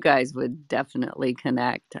 you guys would definitely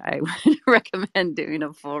connect. I would recommend doing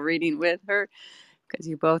a full reading with her because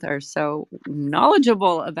you both are so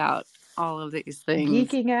knowledgeable about all of these things.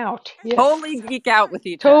 Geeking out. Yes. Totally geek out with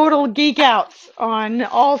each other. Total geek outs on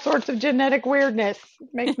all sorts of genetic weirdness.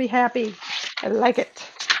 Makes me happy. I like it.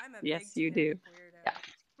 I'm a yes, big you do.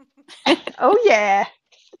 Yeah. Oh yeah.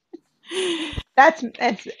 That's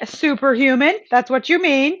superhuman. That's what you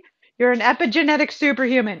mean. You're an epigenetic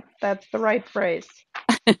superhuman. That's the right phrase.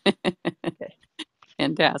 Okay.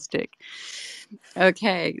 Fantastic.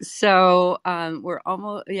 Okay, so we're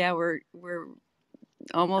almost we're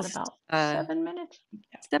almost about 7 minutes.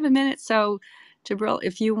 Yeah. 7 minutes. So Jabril,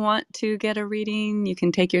 if you want to get a reading, you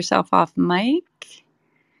can take yourself off mic.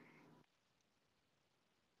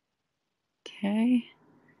 Okay.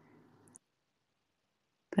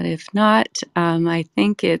 But if not, I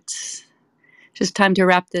think it's just time to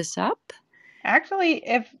wrap this up. Actually,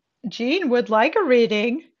 if Jean would like a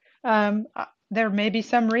reading, there may be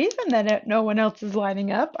some reason that no one else is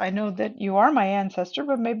lining up. I know that you are my ancestor,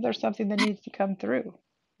 but maybe there's something that needs to come through.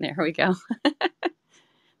 There we go.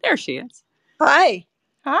 There she is. Hi.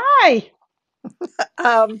 Hi.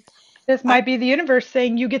 This might be the universe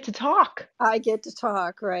saying you get to talk. I get to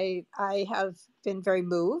talk, right? I have been very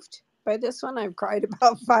moved by this one. I've cried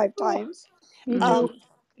about 5 times. Me too.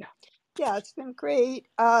 Yeah, it's been great.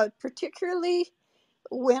 Particularly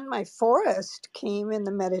when my forest came in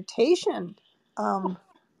the meditation.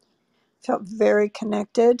 Felt very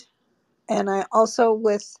connected. And I also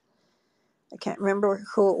I can't remember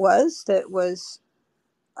who it was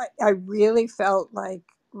I really felt like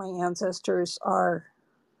my ancestors are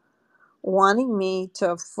wanting me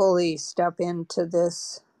to fully step into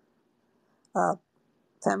this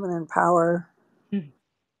feminine power.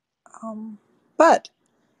 But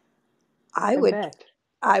I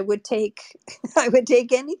would take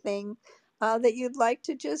anything that you'd like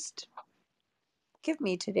to just give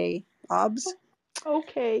me today, Obs.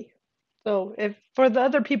 Okay. So if for the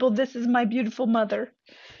other people, this is my beautiful mother,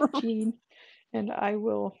 Jean, and I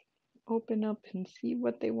will open up and see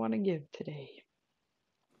what they want to give today.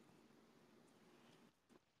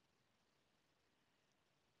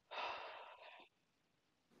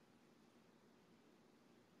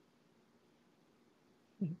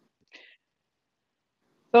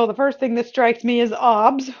 So the first thing that strikes me is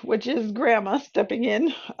Obs, which is Grandma stepping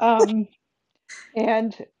in. And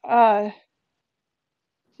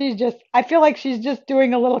she's just, I feel like she's just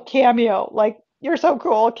doing a little cameo, like, you're so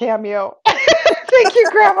cool, cameo. Thank you,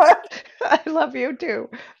 Grandma. I love you too.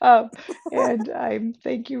 And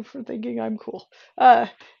thank you for thinking I'm cool. All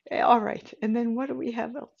right. And then what do we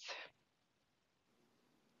have else?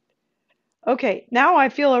 Okay, now I'm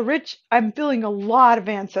feeling a lot of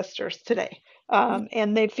ancestors today.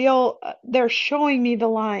 And they're showing me the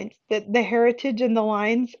lines, the heritage and the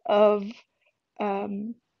lines of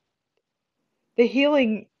um, the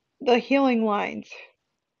healing lines.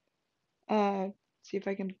 See if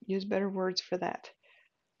I can use better words for that.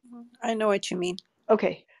 I know what you mean.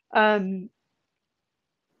 Okay. The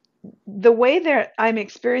way that I'm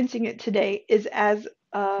experiencing it today is as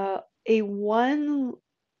a one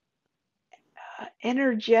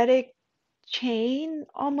energetic chain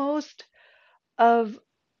almost of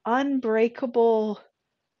unbreakable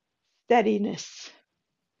steadiness.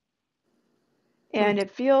 And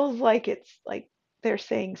it feels like it's like they're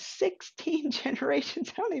saying 16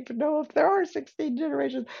 generations. I don't even know if there are 16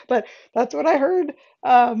 generations, but that's what I heard.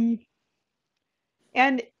 And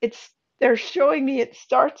they're showing me it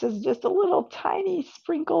starts as just a little tiny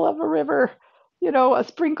sprinkle of a river, a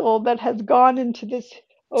sprinkle that has gone into this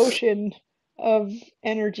ocean of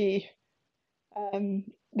energy.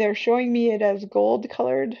 They're showing me it as gold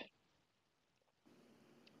colored,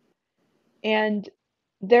 and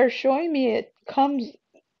they're showing me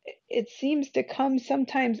it seems to come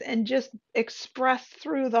sometimes and just express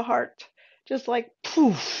through the heart, just like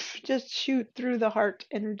poof, just shoot through the heart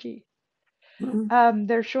energy.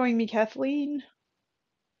 They're showing me Kathleen,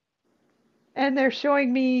 and they're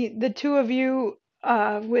showing me the two of you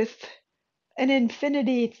with an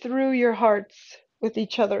infinity through your hearts with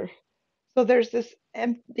each other. So there's this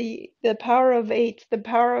the power of 8, the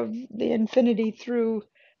power of the infinity through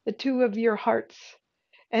the two of your hearts.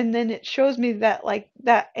 And then it shows me that like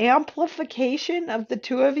that amplification of the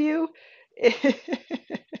two of you, it's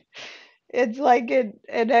like it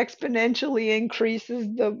exponentially increases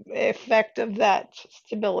the effect of that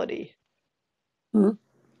stability.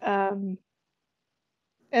 Um,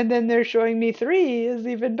 and then they're showing me 3 is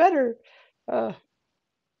even better, or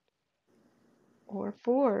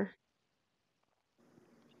 4.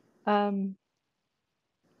 What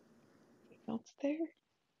else there?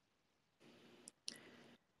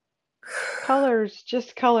 Colors,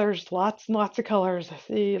 just colors, lots and lots of colors. I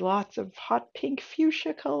see lots of hot pink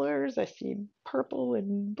fuchsia colors. I see purple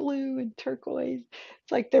and blue and turquoise.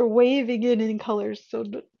 It's like they're waving in colors. So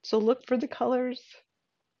look for the colors.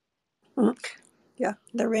 Yeah,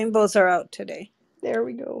 the rainbows are out today. There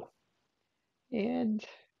we go. And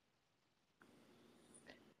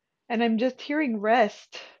I'm just hearing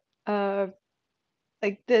rest.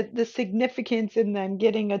 Like the significance in them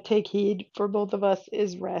getting a take heed for both of us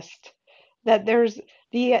is rest. That there's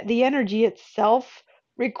the energy itself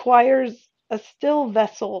requires a still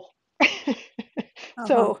vessel.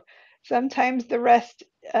 So sometimes the rest,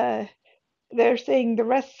 they're saying the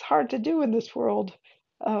rest's hard to do in this world.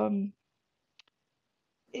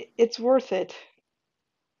 It's worth it.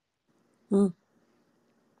 And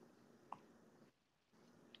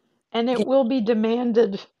it will be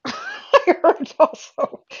demanded. I heard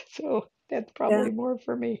also. So that's probably more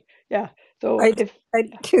for me. Yeah. So I do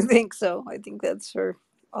think so. I think that's for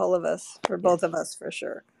all of us, for both of us, for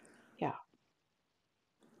sure. Yeah.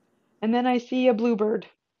 And then I see a bluebird.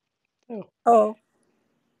 Oh.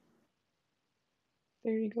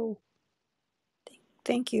 There you go.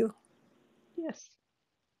 Thank you. Yes.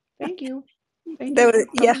 Thank you. Thank you for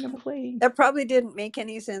coming and playing. That probably didn't make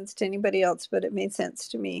any sense to anybody else, but it made sense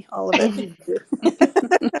to me. All of it.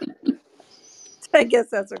 I guess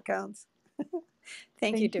that's what counts.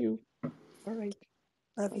 Thank you. All right.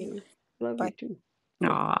 Love you. Love Bye. you too.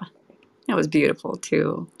 Aw, that was beautiful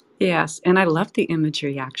too. Yes, and I love the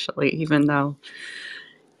imagery actually, even though,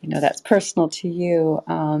 that's personal to you.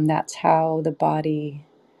 That's how the body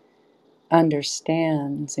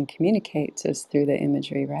understands and communicates is through the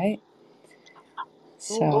imagery, right?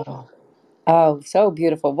 So, so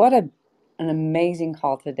beautiful. What an amazing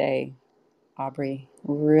call today, Aubrey.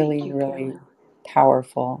 Really, really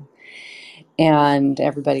powerful. And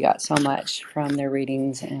everybody got so much from their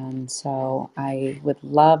readings. And so I would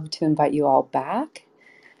love to invite you all back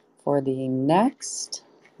for the next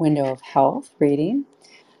Window of Health reading,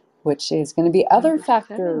 which is going to be other Number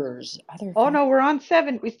 7. factors. Oh no, we're on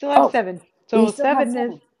 7. We still have Oh, 7. we So still have 7 is,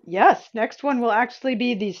 7. yes, next one will actually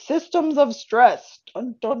be the systems of stress.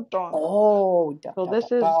 Dun, dun, dun. Oh, da, So da, da,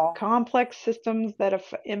 this is da. complex systems that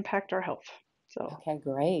impact our health. So Okay,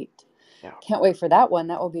 great. yeah. Can't wait for that one.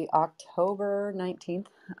 That will be October 19th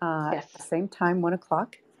Yes. at the same time, 1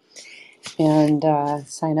 o'clock. And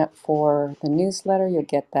sign up for the newsletter. You'll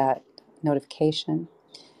get that notification.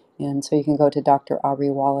 And so you can go to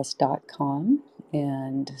draubreywallace.com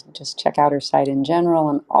and just check out her site in general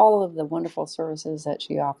and all of the wonderful services that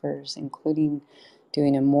she offers, including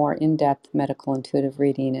doing a more in-depth medical intuitive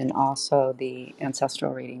reading and also the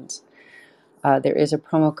ancestral readings. There is a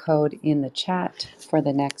promo code in the chat for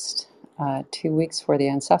the next 2 weeks for the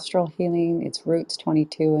ancestral healing. It's Roots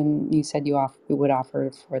 22, and you said you would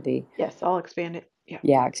offer for the Yes, I'll expand it. Yeah.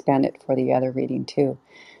 expand it for the other reading too.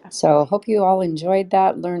 Absolutely. So hope you all enjoyed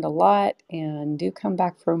that, learned a lot, and do come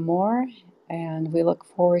back for more. And we look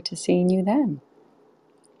forward to seeing you then.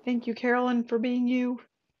 Thank you, Carolyn, for being you.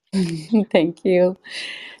 Thank you.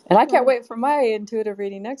 And I can't Right. wait for my intuitive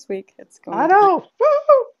reading next week. It's going I to be. know. Woo!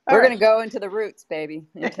 We're All going to go into the roots, baby,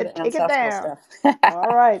 into the Take it ancestral down. stuff.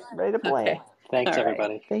 All right. Ready to play. Okay. Thanks, All right.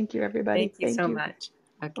 everybody. Thank you, everybody. Thank you Thank so you. much.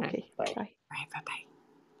 Okay. Okay. Bye. Bye. All right. Bye-bye.